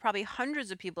there are probably hundreds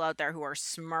of people out there who are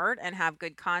smart and have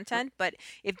good content. But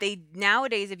if they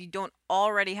nowadays, if you don't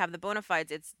already have the bona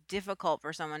fides, it's difficult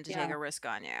for someone to take yeah, a risk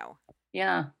on you.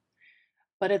 yeah,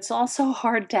 but it's also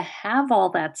hard to have all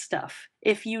that stuff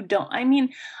if you don't. I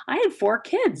mean, I had 4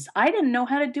 kids. I didn't know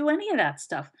how to do any of that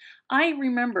stuff. I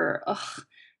remember,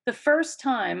 the first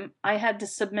time I had to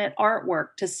submit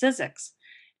artwork to Sizzix,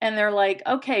 and they're like,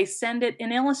 "Okay, send it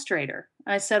in Illustrator."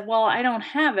 I said, "Well, I don't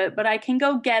have it, but I can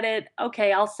go get it.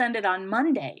 Okay, I'll send it on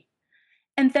Monday."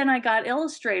 And then I got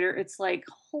Illustrator, it's like,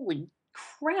 "Holy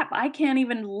crap, I can't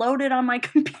even load it on my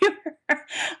computer."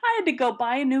 I had to go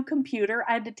buy a new computer,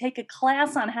 I had to take a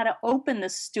class on how to open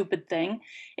this stupid thing.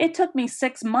 It took me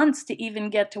 6 months to even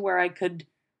get to where I could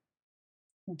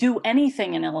do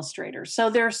anything in Illustrator. So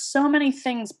there's so many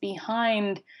things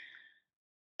behind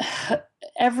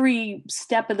every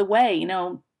step of the way,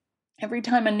 every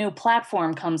time a new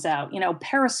platform comes out,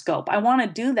 Periscope, I wanna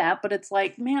do that, but it's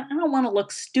like, "Man, I don't wanna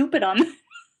look stupid on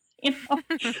you know?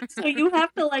 So you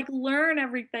have to, like, learn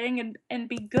everything and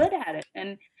be good at it,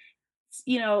 and,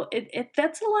 it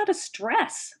that's a lot of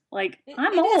stress. Like,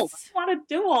 I'm It old, I is. don't wanna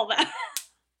do all that.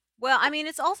 Well, I mean,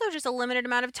 it's also just a limited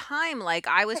amount of time. Like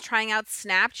I was trying out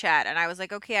Snapchat and I was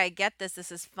like, okay, I get this.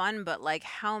 This is fun, but like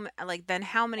like then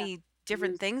how Yeah, many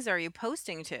different use things are you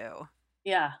posting to?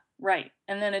 yeah, right,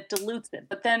 and then it dilutes it,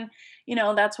 but then,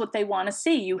 that's what they wanna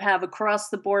see. You have across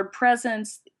the board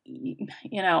presence,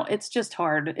 it's just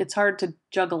hard. It's hard to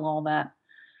juggle all that.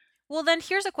 Well, then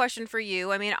here's a question for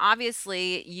you. I mean,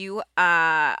 obviously,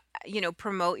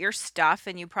 promote your stuff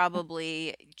and you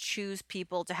probably choose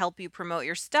people to help you promote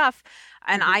your stuff,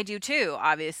 and Mhm. I do too,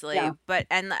 obviously. Yeah. But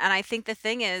and I think the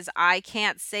thing is, I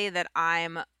can't say that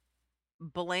I'm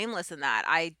blameless in that.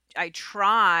 I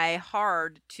try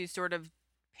hard to sort of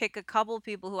pick a couple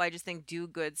people who I just think do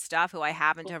good stuff who I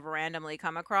happen to have randomly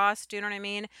come across, do you know what I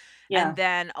mean? And Yeah.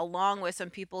 then along with some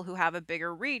people who have a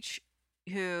bigger reach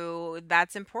who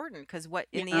that's important because what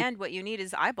in the Yeah. end what you need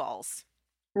is eyeballs.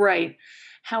 Right.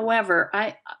 However,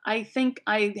 I think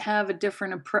I have a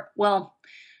different approach. Well,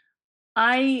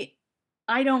 I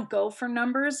I don't go for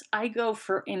numbers. I go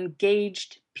for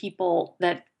engaged people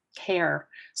that care.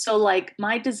 So like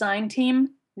my design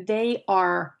team, they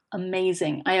are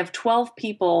amazing. I have 12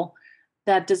 people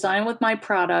that design with my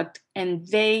product and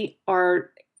they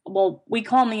are, well, we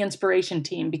call them the inspiration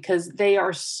team because they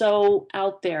are so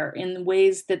out there in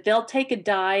ways that they'll take a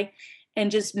die and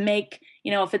just make,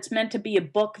 if it's meant to be a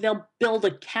book, they'll build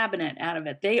a cabinet out of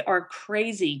it. They are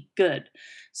crazy good.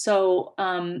 So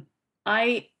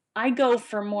I I go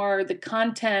for more the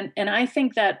content, and I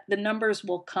think that the numbers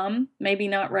will come, maybe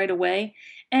not right away.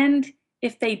 And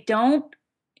if they don't,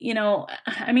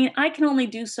 I mean, I can only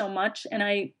do so much, and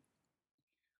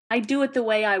I do it the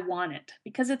way I want it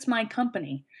because it's my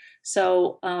company.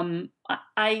 So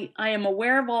I am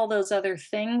aware of all those other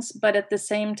things, but at the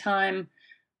same time,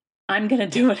 I'm going to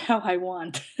do it how I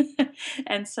want.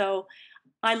 And so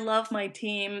I love my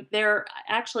team. They're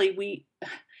actually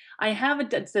I have a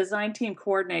design team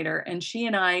coordinator and she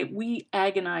and we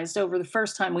agonized over the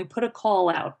first time we put a call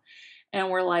out and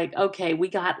we're like, okay, we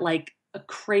got like a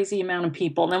crazy amount of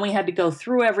people. And then we had to go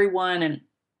through everyone and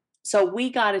so we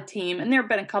got a team and there have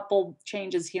been a couple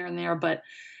changes here and there, but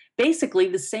basically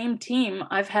the same team.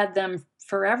 I've had them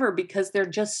forever because they're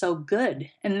just so good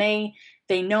and they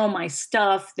know my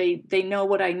stuff. They know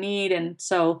what I need and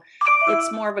so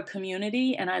it's more of a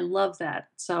community and I love that.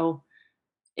 So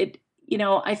it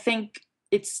I think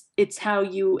it's how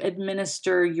you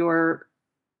administer your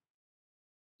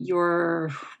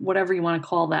whatever you want to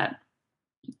call that.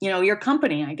 Your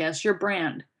company, I guess, your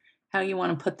brand, how you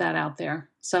want to put that out there.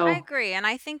 I So, agree, and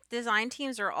I think design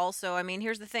teams are also I mean,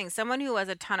 here's the thing, someone who has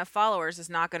a ton of followers is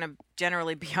not gonna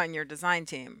generally be on your design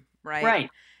team, right? right.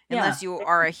 Yeah. Unless you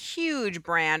are a huge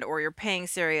brand or you're paying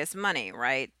serious money,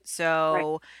 right? Right.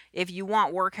 So, if you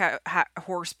want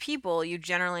horse people, you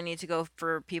generally need to go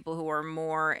for people who are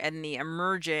more in the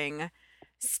emerging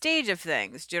stage of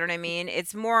things. Do you know what I mean?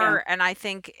 It's Yeah. more, and I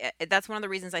think that's one of the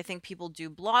reasons I think people do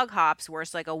blog hops where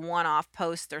it's like a one-off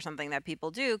post or something that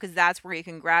people do because that's where you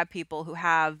can grab people who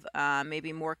have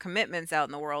maybe more commitments out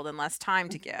in the world and less time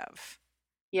to give.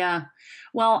 Yeah.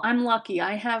 Well, I'm lucky.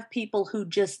 I have people who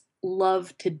just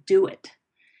love to do it.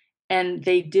 And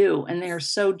they do, and they are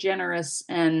so generous,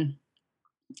 and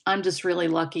I'm just really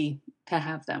lucky to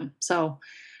have them. So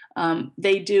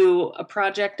they do a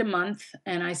project a month,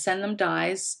 and I send them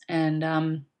dies,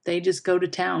 and they just go to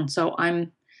town. So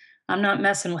I'm not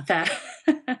messing with that.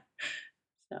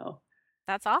 So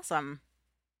That's awesome.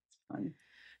 fun.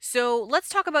 So let's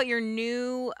talk about your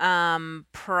new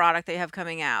product that you have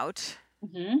coming out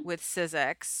Hmm. with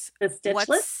Sizzix. The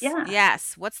stitchless, yeah.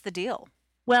 What's the deal?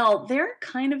 Well, they're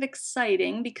kind of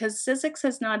exciting because Sizzix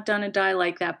has not done a die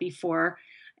like that before.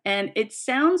 And it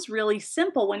sounds really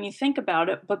simple when you think about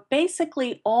it, but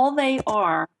basically all they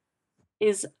are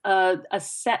is a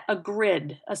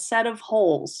grid, a set of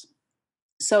holes.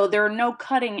 So there are no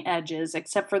cutting edges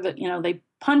except for they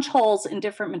punch holes in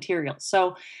different materials.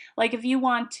 So like if you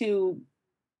want to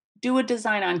do a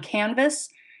design on canvas,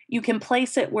 you can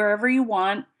place it wherever you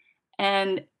want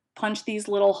and punch these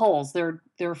little holes. There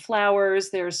are flowers.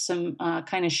 There's some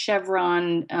kind of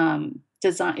chevron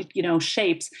design,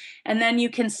 shapes, and then you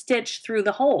can stitch through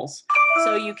the holes.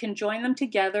 So you can join them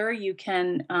together. You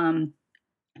can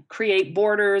create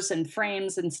borders and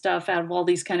frames and stuff out of all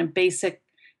these kind of basic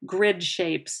grid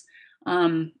shapes.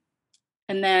 Um,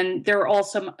 and then there are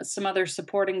also some other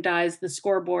supporting dies, the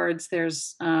scoreboards.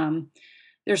 There's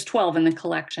 12 in the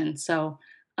collection, so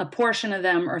a portion of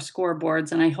them are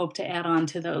scoreboards, and I hope to add on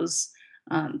to those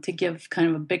to give kind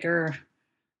of a bigger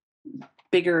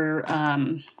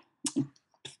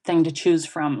thing to choose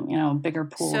from. Bigger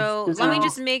pool of So let me designs.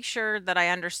 just make sure that I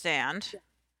understand.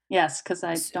 Yes, because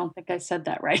I don't think I said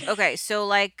that right. Okay, so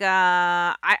like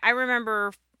I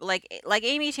remember like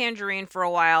Amy Tangerine for a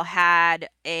while had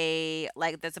a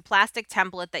like there's a plastic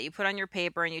template that you put on your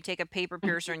paper and you take a paper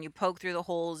piercer Mhm. and you poke through the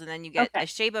holes and then you get Okay. a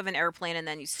shape of an airplane and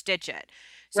then you stitch it.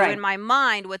 So in Right. my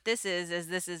mind, what this is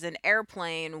this is an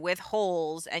airplane with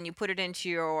holes and you put it into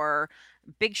your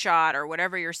Big Shot or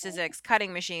whatever your Sizzix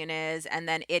cutting machine is, and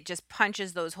then it just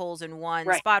punches those holes in one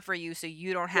Right. spot for you so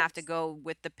you don't have to Yes. go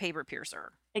with the paper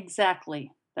piercer.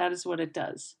 Exactly. That is what it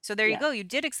does. So there you Yeah. go. You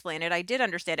did explain it. I did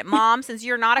understand it. Mom, since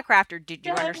you're not a crafter, did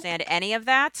you Good. understand any of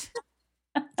that?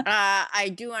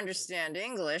 I do understand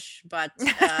English, but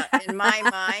in my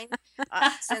mind,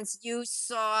 since you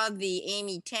saw the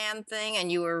Amy Tan thing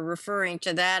and you were referring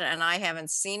to that, and I haven't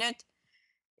seen it,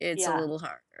 it's a Yeah. little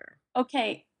harder.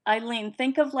 Okay, Eileen,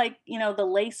 think of like, the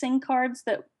lacing cards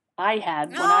that I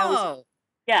had when I was No.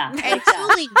 yeah, And like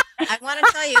that. Julie, I want to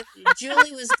tell you,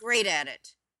 Julie was great at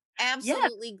it. Yeah,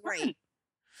 Absolutely fun. great.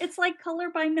 It's like color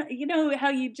by you know how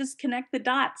you just connect the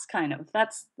dots kind of.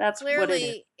 That's what it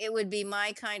is. Clearly, it would be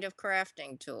my kind of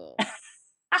crafting tool.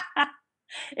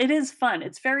 It is fun.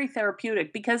 It's very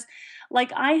therapeutic because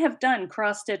like I have done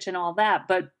cross stitch and all that,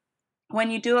 but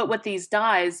when you do it with these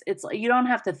dies, it's like you don't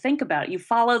have to think about it. You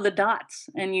follow the dots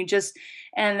and you just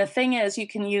and the thing is you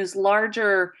can use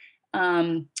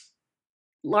um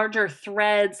larger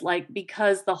threads like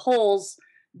because the holes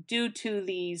due to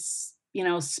these,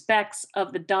 specks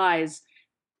of the dies,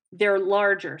 they're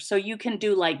larger. So you can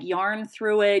do like yarn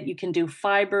through it, you can do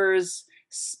fibers,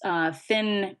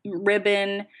 thin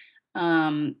ribbon,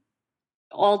 um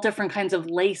all different kinds of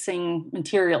lacing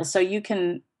materials. So you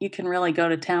can really go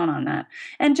to town on that.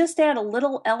 And just add a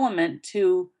little element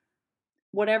to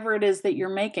whatever it is that you're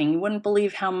making. You wouldn't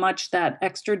believe how much that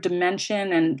extra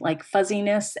dimension and like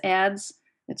fuzziness adds.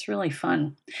 It's really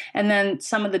fun. And then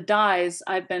some of the dyes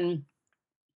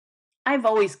I've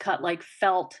always cut like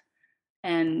felt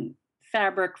and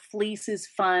fabric. Fleece is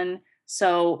fun.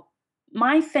 So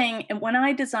my thing, and when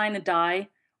I design a dye,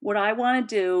 what I want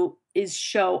to do is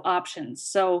show options.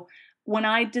 So when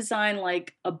I design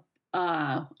like I'm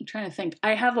trying to think,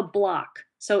 I have a block.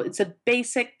 So it's a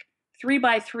basic 3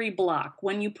 by 3 block.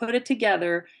 When you put it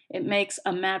together, it makes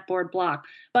a mat board block.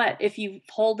 But if you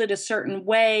hold it a certain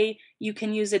way, you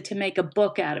can use it to make a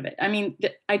book out of it. I mean,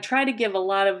 I try to give a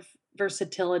lot of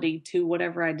versatility to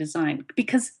whatever I design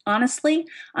because honestly,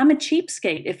 I'm a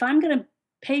cheapskate. If I'm going to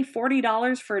pay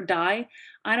 $40 for a dye,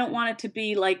 I don't want it to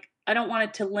be like, I don't want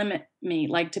it to limit me,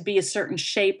 like to be a certain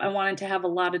shape. I want it to have a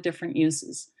lot of different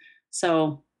uses.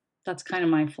 So that's kind of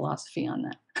my philosophy on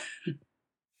that.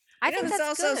 I You know, think that's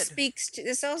good.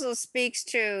 this also speaks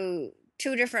to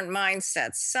two different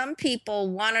mindsets. Some people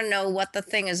want to know what the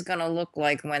thing is going to look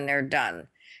like when they're done.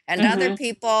 And other Hmm.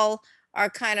 people are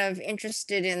kind of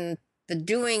interested in the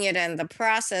doing it and the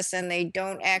process, and they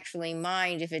don't actually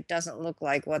mind if it doesn't look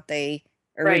like what they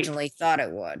Right. originally thought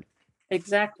it would.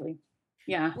 Exactly.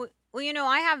 Yeah. Well,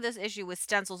 I have this issue with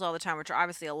stencils all the time, which are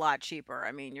obviously a lot cheaper.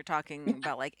 I mean, you're talking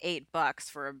about like $8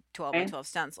 for a 12 by Okay. 12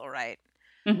 stencil, right?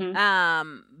 Hmm.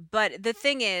 But the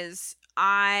thing is,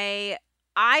 I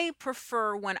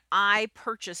prefer when I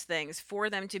purchase things for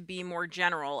them to be more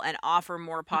general and offer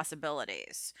more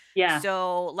possibilities. Yeah.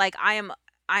 So, like I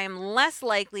am less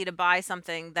likely to buy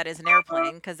something that is an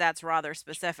airplane because that's rather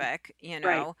specific,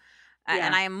 Right. and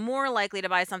Yeah. I am more likely to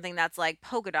buy something that's like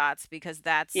polka dots because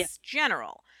Yeah. that's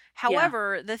general. Yeah.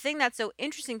 However, the thing that's so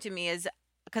interesting to me is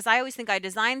because I always think I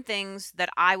design things that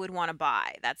I would want to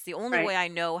buy. That's the only Right. way I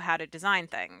know how to design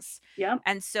things. Yep.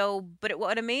 And so,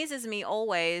 what amazes me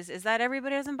always is that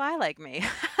everybody doesn't buy like me.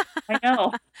 I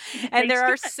know. And They there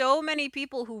are should. so many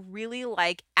people who really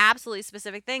like absolutely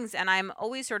specific things. And I'm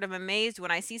always sort of amazed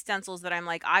when I see stencils that I'm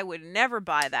like, I would never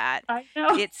buy that. I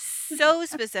know. It's so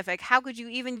specific. How could you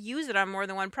even use it on more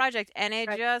than one project? And it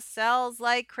Right. just sells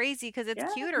like crazy because it's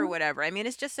Yeah. cute or whatever. I mean,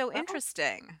 it's just so Well,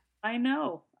 interesting. I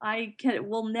know. I can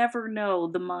will never know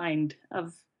the mind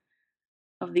of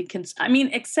the I mean,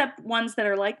 except ones that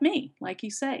are like me, like you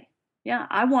say. Yeah,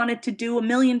 I wanted to do a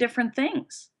million different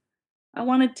things. I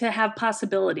wanted to have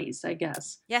possibilities, I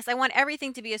guess. Yes, I want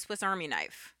everything to be a Swiss Army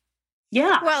knife.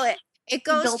 Yeah, Well, it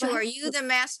to goes build a to, are you house. the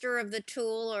master of the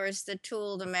tool or is the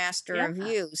tool the master Yeah, of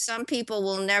you? Some people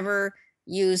will never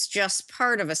use just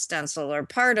part of a stencil or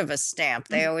part of a stamp.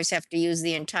 They mhm, always have to use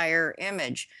the entire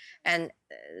image. And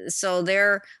so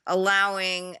they're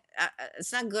allowing,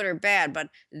 it's not good or bad, but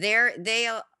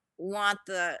they want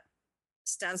the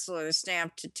stencil or the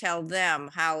stamp to tell them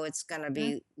how it's going to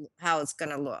mhm. be, how it's going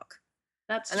to look.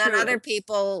 That's And then true. other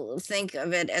people think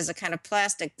of it as a kind of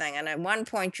plastic thing. And at one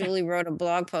point, Julie wrote a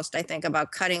blog post, I think,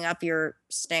 about cutting up your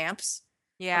stamps,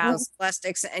 Yeah. Oh, those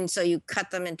plastics. And so you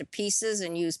cut them into pieces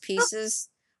and use pieces.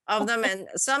 of them, and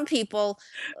some people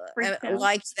Freaked out.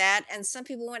 liked that, and some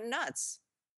people went nuts.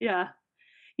 Yeah.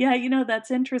 Yeah,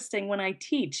 that's interesting when I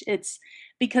teach. It's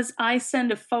because I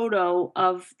send a photo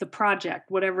of the project,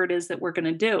 whatever it is that we're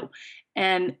gonna do.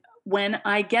 And when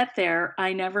I get there,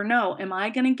 I never know, am I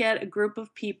gonna get a group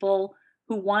of people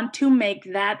who want to make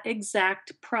that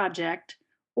exact project,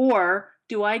 or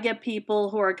do I get people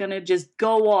who are gonna just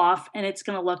go off and it's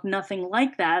gonna look nothing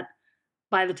like that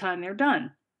by the time they're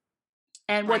done?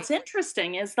 And Right. what's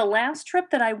interesting is the last trip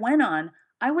that I went on,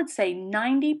 I would say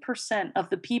 90% of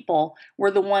the people were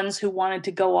the ones who wanted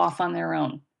to go off on their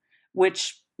own,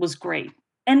 which was great.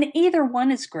 And either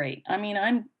one is great. I mean,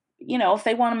 if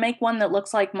they want to make one that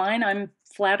looks like mine, I'm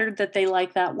flattered that they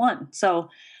like that one. So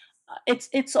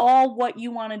it's all what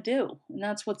you want to do. And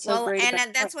that's what's so Well, great and about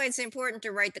art. that's why it's important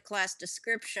to write the class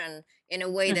description in a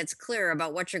way Mm, that's clear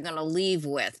about what you're going to leave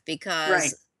with, right.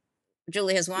 because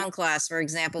Julie has Yeah. one class, for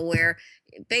example, where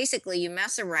basically you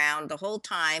mess around the whole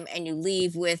time and you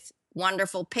leave with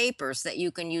wonderful papers that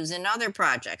you can use in other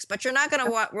projects, but you're not going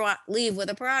to leave with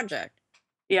a project.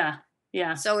 Yeah.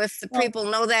 Yeah. So if the Well, people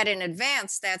know that in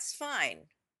advance, that's fine.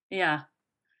 yeah.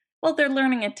 Well, they're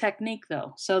learning a technique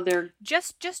though. So they're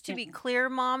Just to yeah. be clear,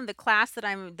 Mom, the class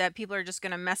that people are just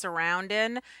gonna mess around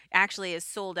in actually is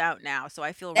sold out now, so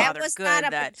I feel That rather was not good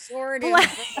a that pejorative verb.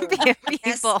 plenty of Mess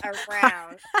people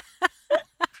around.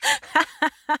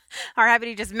 are happy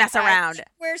to just mess I around. think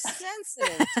we're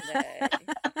sensitive today.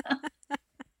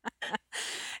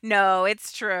 No,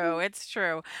 it's true. It's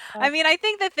true. I Uh, mean, I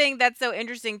think the thing that's so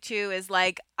interesting too is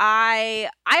like I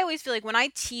always feel like when I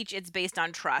teach it's based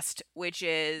on trust, which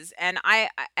is and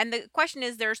the question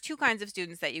is there's two kinds of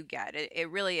students that you get. It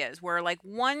really is. Where like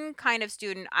one kind of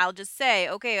student I'll just say,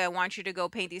 "Okay, I want you to go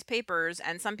paint these papers,"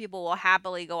 and some people will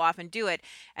happily go off and do it,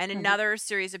 and mhm. another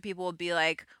series of people will be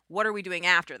like, "What are we doing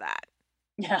after that?"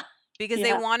 Yeah. Because they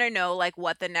Yeah. wanna know, like,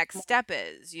 what the next More. step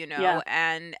is, you Yeah. know?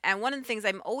 And one of the things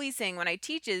I'm always saying when I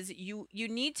teach is you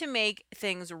need to make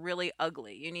things really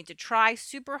ugly. You need to try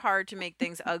super hard to make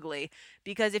things ugly,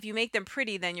 because if you make them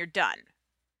pretty, then you're done.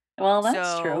 Well,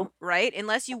 that's true. So, right?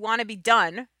 Unless you wanna be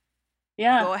done,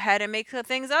 Yeah. go ahead and make the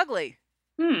things ugly,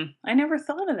 I never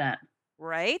thought of that.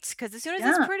 right? Because as soon as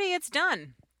it's Yeah. pretty, it's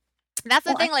done. That's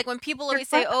the Well, I thing, like, when people you're always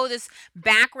say, correct. "Oh, this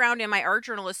background in my art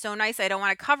journal is so nice, I don't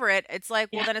wanna cover it." It's like,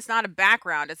 well, Yeah, then it's not a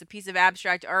background, it's a piece of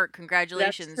abstract art. that's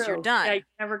Congratulations, you're true. Yeah, you're done.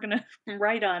 never gonna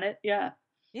write on it. Yeah.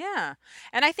 Yeah.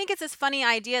 And I think it's this funny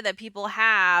idea that people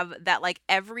have that like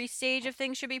every stage of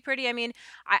things should be pretty. I mean,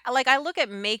 I look at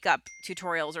makeup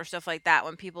tutorials or stuff like that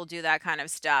when people do that kind of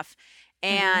stuff. Mhm.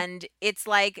 And it's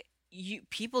like you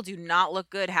people do not look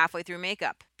good halfway through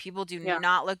makeup. People do Yeah.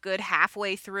 not look good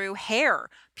halfway through hair.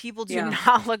 People do Yeah.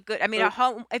 not look good. I mean, a Ugh.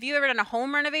 home if you ever done a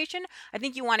home renovation, I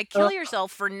think you want to kill Ugh.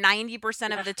 yourself for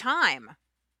 90% of Yeah. the time,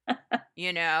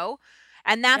 you know?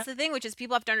 And Yeah. that's the thing, which is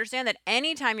people have to understand that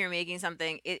anytime you're making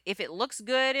something, if it looks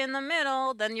good in the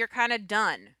middle, then you're kind of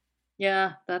done.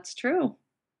 Yeah, that's true.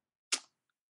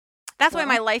 That's why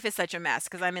my Well life is such a mess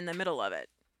because I'm in the middle of it.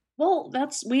 well,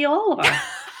 that's we all are,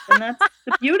 and that's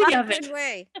the beauty of it. Good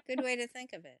way. Good way to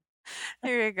think of it.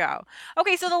 There you go.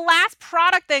 Okay, so the last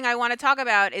product thing I want to talk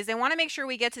about is I want to make sure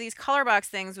we get to these color box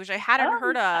things, which I hadn't Oh,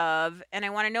 heard yeah. of, and I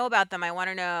want to know about them. I want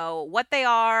to know what they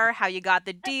are, how you got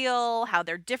the Yes. deal, how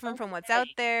they're different from what's out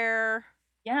Okay. there.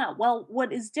 Yeah, well,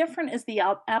 what is different is the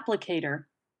applicator.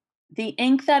 The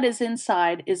ink that is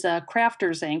inside is a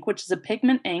crafter's ink, which is a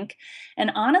pigment ink.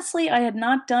 And honestly, I had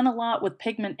not done a lot with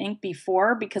pigment ink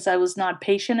before because I was not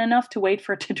patient enough to wait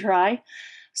for it to dry.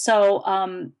 So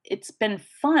it's been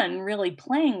fun really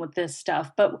playing with this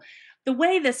stuff. But the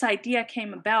way this idea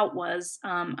came about was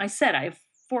I said I have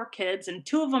four kids, and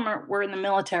two of them were in the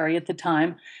military at the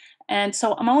time. And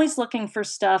so I'm always looking for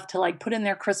stuff to like put in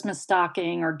their Christmas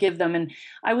stocking or give them. And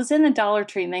I was in the Dollar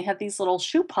Tree and they had these little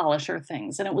shoe polisher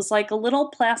things. And it was like a little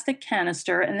plastic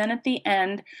canister. And then at the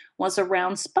end was a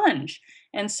round sponge.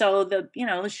 And so the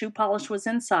shoe polish was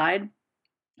inside.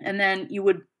 And then you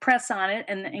would press on it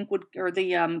and the ink would, or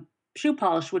the shoe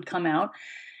polish would come out.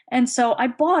 And so I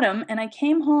bought them and I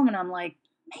came home and I'm like,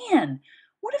 man,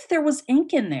 what if there was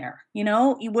ink in there?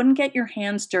 You wouldn't get your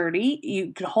hands dirty.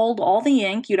 You could hold all the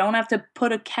ink. You don't have to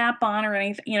put a cap on or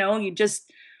anything. You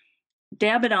just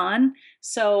dab it on.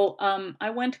 So I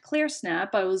went to ClearSnap.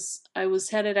 I was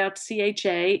headed out to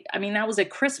CHA. I mean, that was at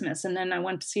Christmas, and then I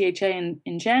went to CHA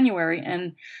in January,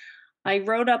 and I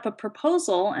wrote up a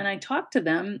proposal and I talked to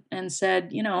them and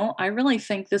said, I really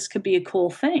think this could be a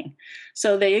cool thing.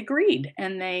 So they agreed,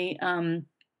 and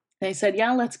they said,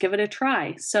 yeah, let's give it a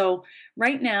try. So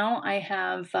right now I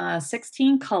have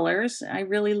 16 colors. I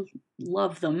really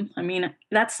love them. I mean,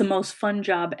 that's the most fun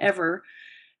job ever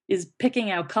is picking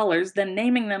out colors, then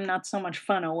naming them not so much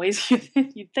fun always.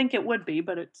 You'd think it would be,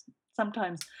 but it's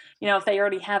sometimes, if they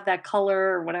already have that color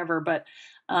or whatever. But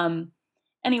um,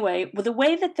 anyway, the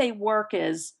way that they work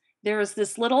is there is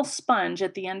this little sponge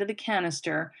at the end of the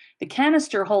canister. The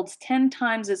canister holds 10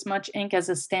 times as much ink as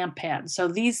a stamp pad. So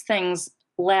these things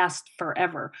last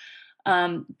forever.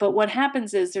 But what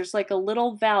happens is there's like a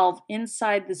little valve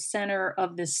inside the center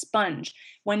of this sponge.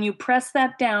 When you press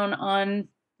that down on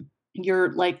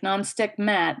your like nonstick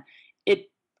mat,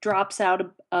 it drops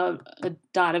out a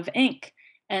dot of ink.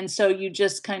 And so you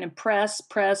just kind of press,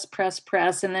 press, press,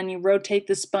 press, and then you rotate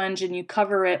the sponge and you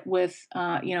cover it with,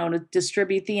 to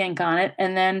distribute the ink on it.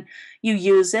 And then you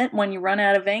use it. When you run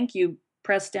out of ink, you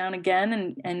press down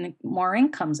again and more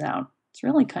ink comes out. It's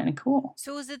really kind of cool.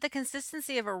 So is it the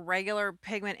consistency of a regular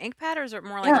pigment ink pad, or is it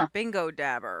more like a Yeah. bingo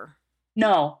dabber?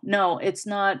 No, no, it's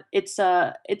not. It's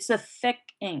a thick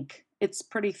ink. It's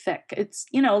pretty thick. It's,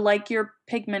 like your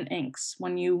pigment inks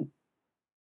when you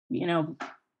know,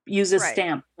 use a Right.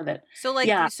 stamp with it. So like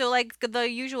Yeah, the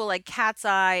usual like cat's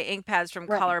eye ink pads from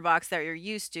right, Colorbox that you're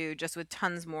used to, just with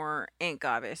tons more ink,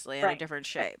 obviously, and a right,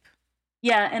 different right. shape.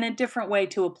 Yeah, and a different way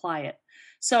to apply it.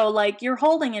 So, like, you're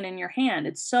holding it in your hand.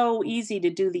 It's so easy to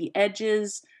do the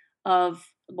edges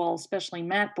of, well, especially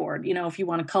mat board. If you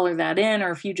want to color that in,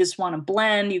 or if you just want to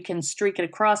blend, you can streak it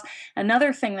across.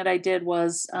 Another thing that I did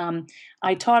was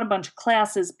I taught a bunch of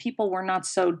classes. People were not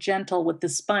so gentle with the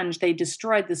sponge. They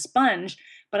destroyed the sponge,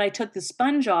 but I took the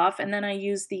sponge off and then I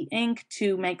used the ink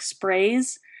to make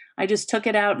sprays. I just took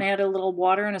it out and added a little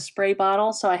water in a spray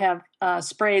bottle. So I have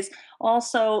sprays.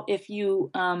 Also, if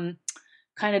you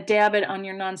kind of dab it on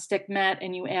your nonstick mat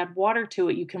and you add water to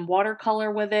it, you can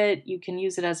watercolor with it. You can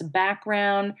use it as a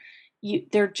background.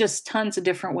 There are just tons of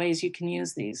different ways you can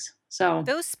use these. So,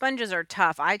 Those sponges are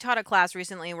tough. I taught a class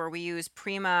recently where we use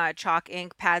Prima chalk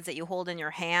ink pads that you hold in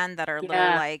your hand that are little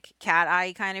yeah, like cat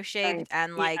eye kind of shaped. right.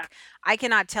 And Yeah, like, I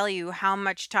cannot tell you how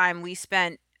much time we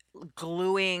spent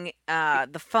gluing the yeah,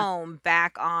 foam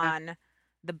back yeah. on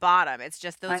the bottom. It's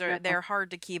just I know. they're hard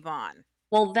to keep on.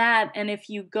 Well, that, and if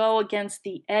you go against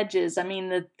the edges, I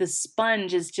mean, the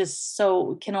sponge is just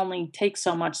so, can only take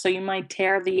so much. So you might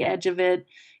tear the edge of it.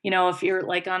 If you're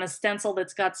like on a stencil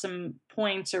that's got some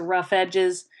points or rough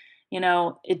edges,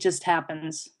 it just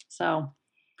happens. So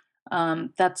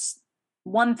that's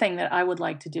one thing that I would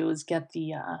like to do is get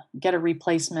a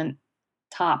replacement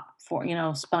top for,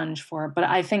 sponge for it. But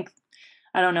I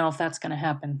don't know if that's going to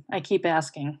happen. I keep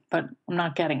asking, but I'm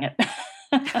not getting it.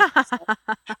 So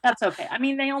that's okay. I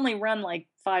mean, they only run like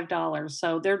 $5,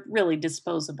 so they're really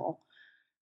disposable.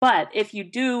 But if you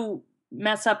do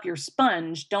mess up your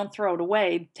sponge, don't throw it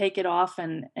away. Take it off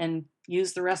and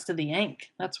use the rest of the ink.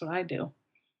 That's what I do.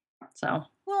 So,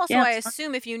 Well, also, yeah, I it's fun.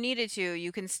 assume if you needed to,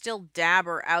 you can still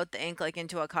dabber out the ink like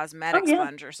into a Oh cosmetic yeah.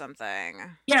 sponge or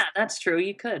something. Yeah, that's true.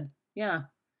 You could. Yeah.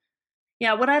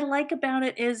 Yeah, what I like about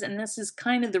it is, and this is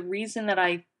kind of the reason that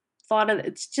I thought of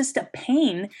it's just a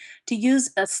pain to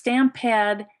use a stamp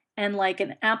pad and like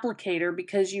an applicator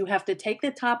because you have to take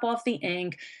the top off the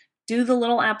ink, do the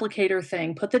little applicator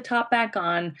thing, put the top back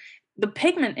on. The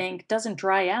pigment ink doesn't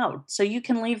dry out. So you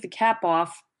can leave the cap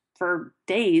off for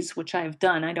days, which I've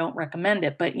done. I don't recommend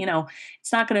it, but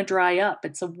it's not going to dry up.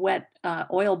 It's a wet,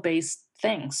 oil based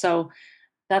thing. So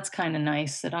that's kinda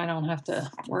nice that I don't have to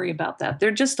worry about that. There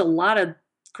are just a lot of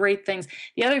great things.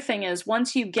 The other thing is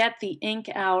once you get the ink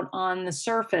out on the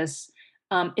surface,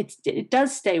 it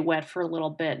does stay wet for a little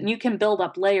bit, and you can build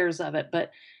up layers of it,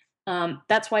 but,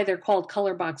 that's why they're called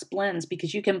color box blends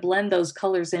because you can blend those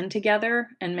colors in together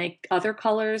and make other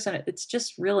colors, and it's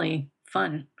just really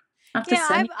fun. I have to Yeah,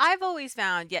 send you. I've always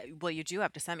found, yeah, well, you do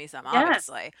have to send me some, Yes.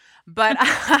 obviously, but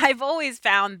I've always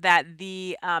found that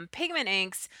the pigment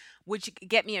inks, which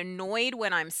get me annoyed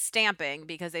when I'm stamping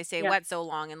because they say Yeah, wet so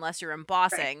long unless you're right.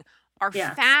 embossing, are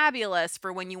Yeah. fabulous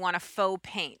for when you want to faux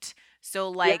paint. So,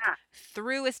 like Yeah.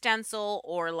 through a stencil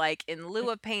or like in lieu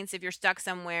of paints, if you're stuck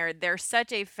somewhere, they're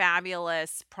such a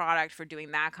fabulous product for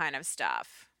doing that kind of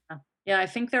stuff. Yeah. Yeah, I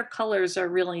think their colors are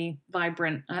really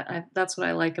vibrant. That's what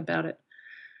I like about it.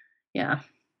 Yeah.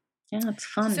 Yeah, it's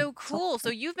fun. So It's a lot cool. of So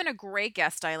fun. you've been a great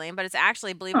guest, Eileen, but it's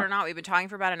actually, believe it Huh. or not, we've been talking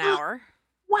for about an hour.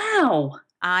 Wow!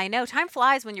 I know time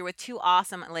flies when you're with two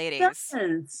awesome It ladies.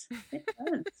 does. It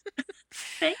does.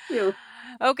 Thank you.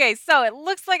 Okay, so it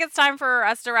looks like it's time for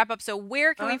us to wrap up. So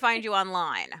where can we find Alright. you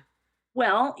online?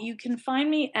 Well, you can find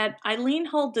me at Eileen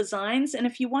Hull Designs, and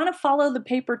if you wanna follow the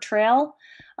paper trail,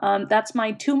 that's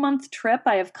my 2-month trip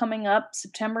I have coming up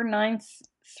September 9th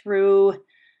through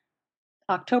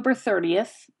October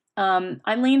 30th,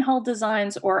 Eileen Hull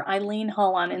Designs or Eileen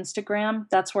Hull on Instagram.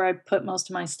 That's where I put most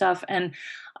of my stuff. And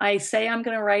I say I'm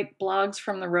going to write blogs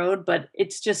from the road, but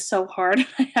it's just so hard.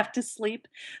 I have to sleep.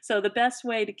 So the best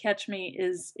way to catch me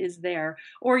is there.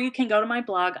 Or you can go to my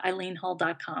blog,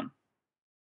 eileenhull.com.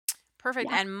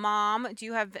 Perfect. Yeah. And Mom, do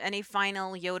you have any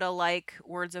final Yoda-like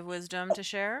words of wisdom to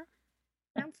share?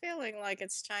 I'm feeling like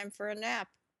it's time for a nap.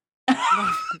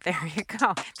 Well, there you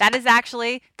go. That's Me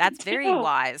very too.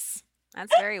 wise.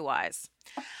 That's very wise.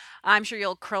 I'm sure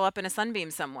you'll curl up in a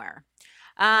sunbeam somewhere.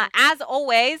 Mm. As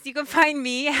always, you can find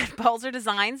me at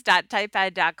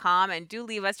balzerdesigns.typepad.com and do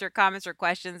leave us your comments or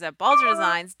questions at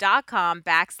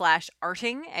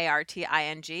balzerdesigns.com/arting,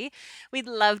 ARTING. We'd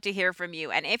love to hear from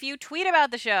you. And if you tweet about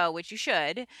the show, which you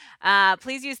should,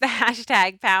 please use the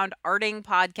hashtag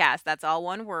 #ArtingPodcast. That's all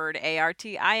one word,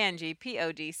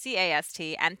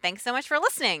 ARTINGPODCAST. And thanks so much for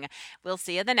listening. We'll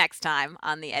see you the next time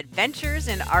on the Adventures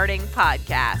in Arting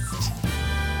podcast.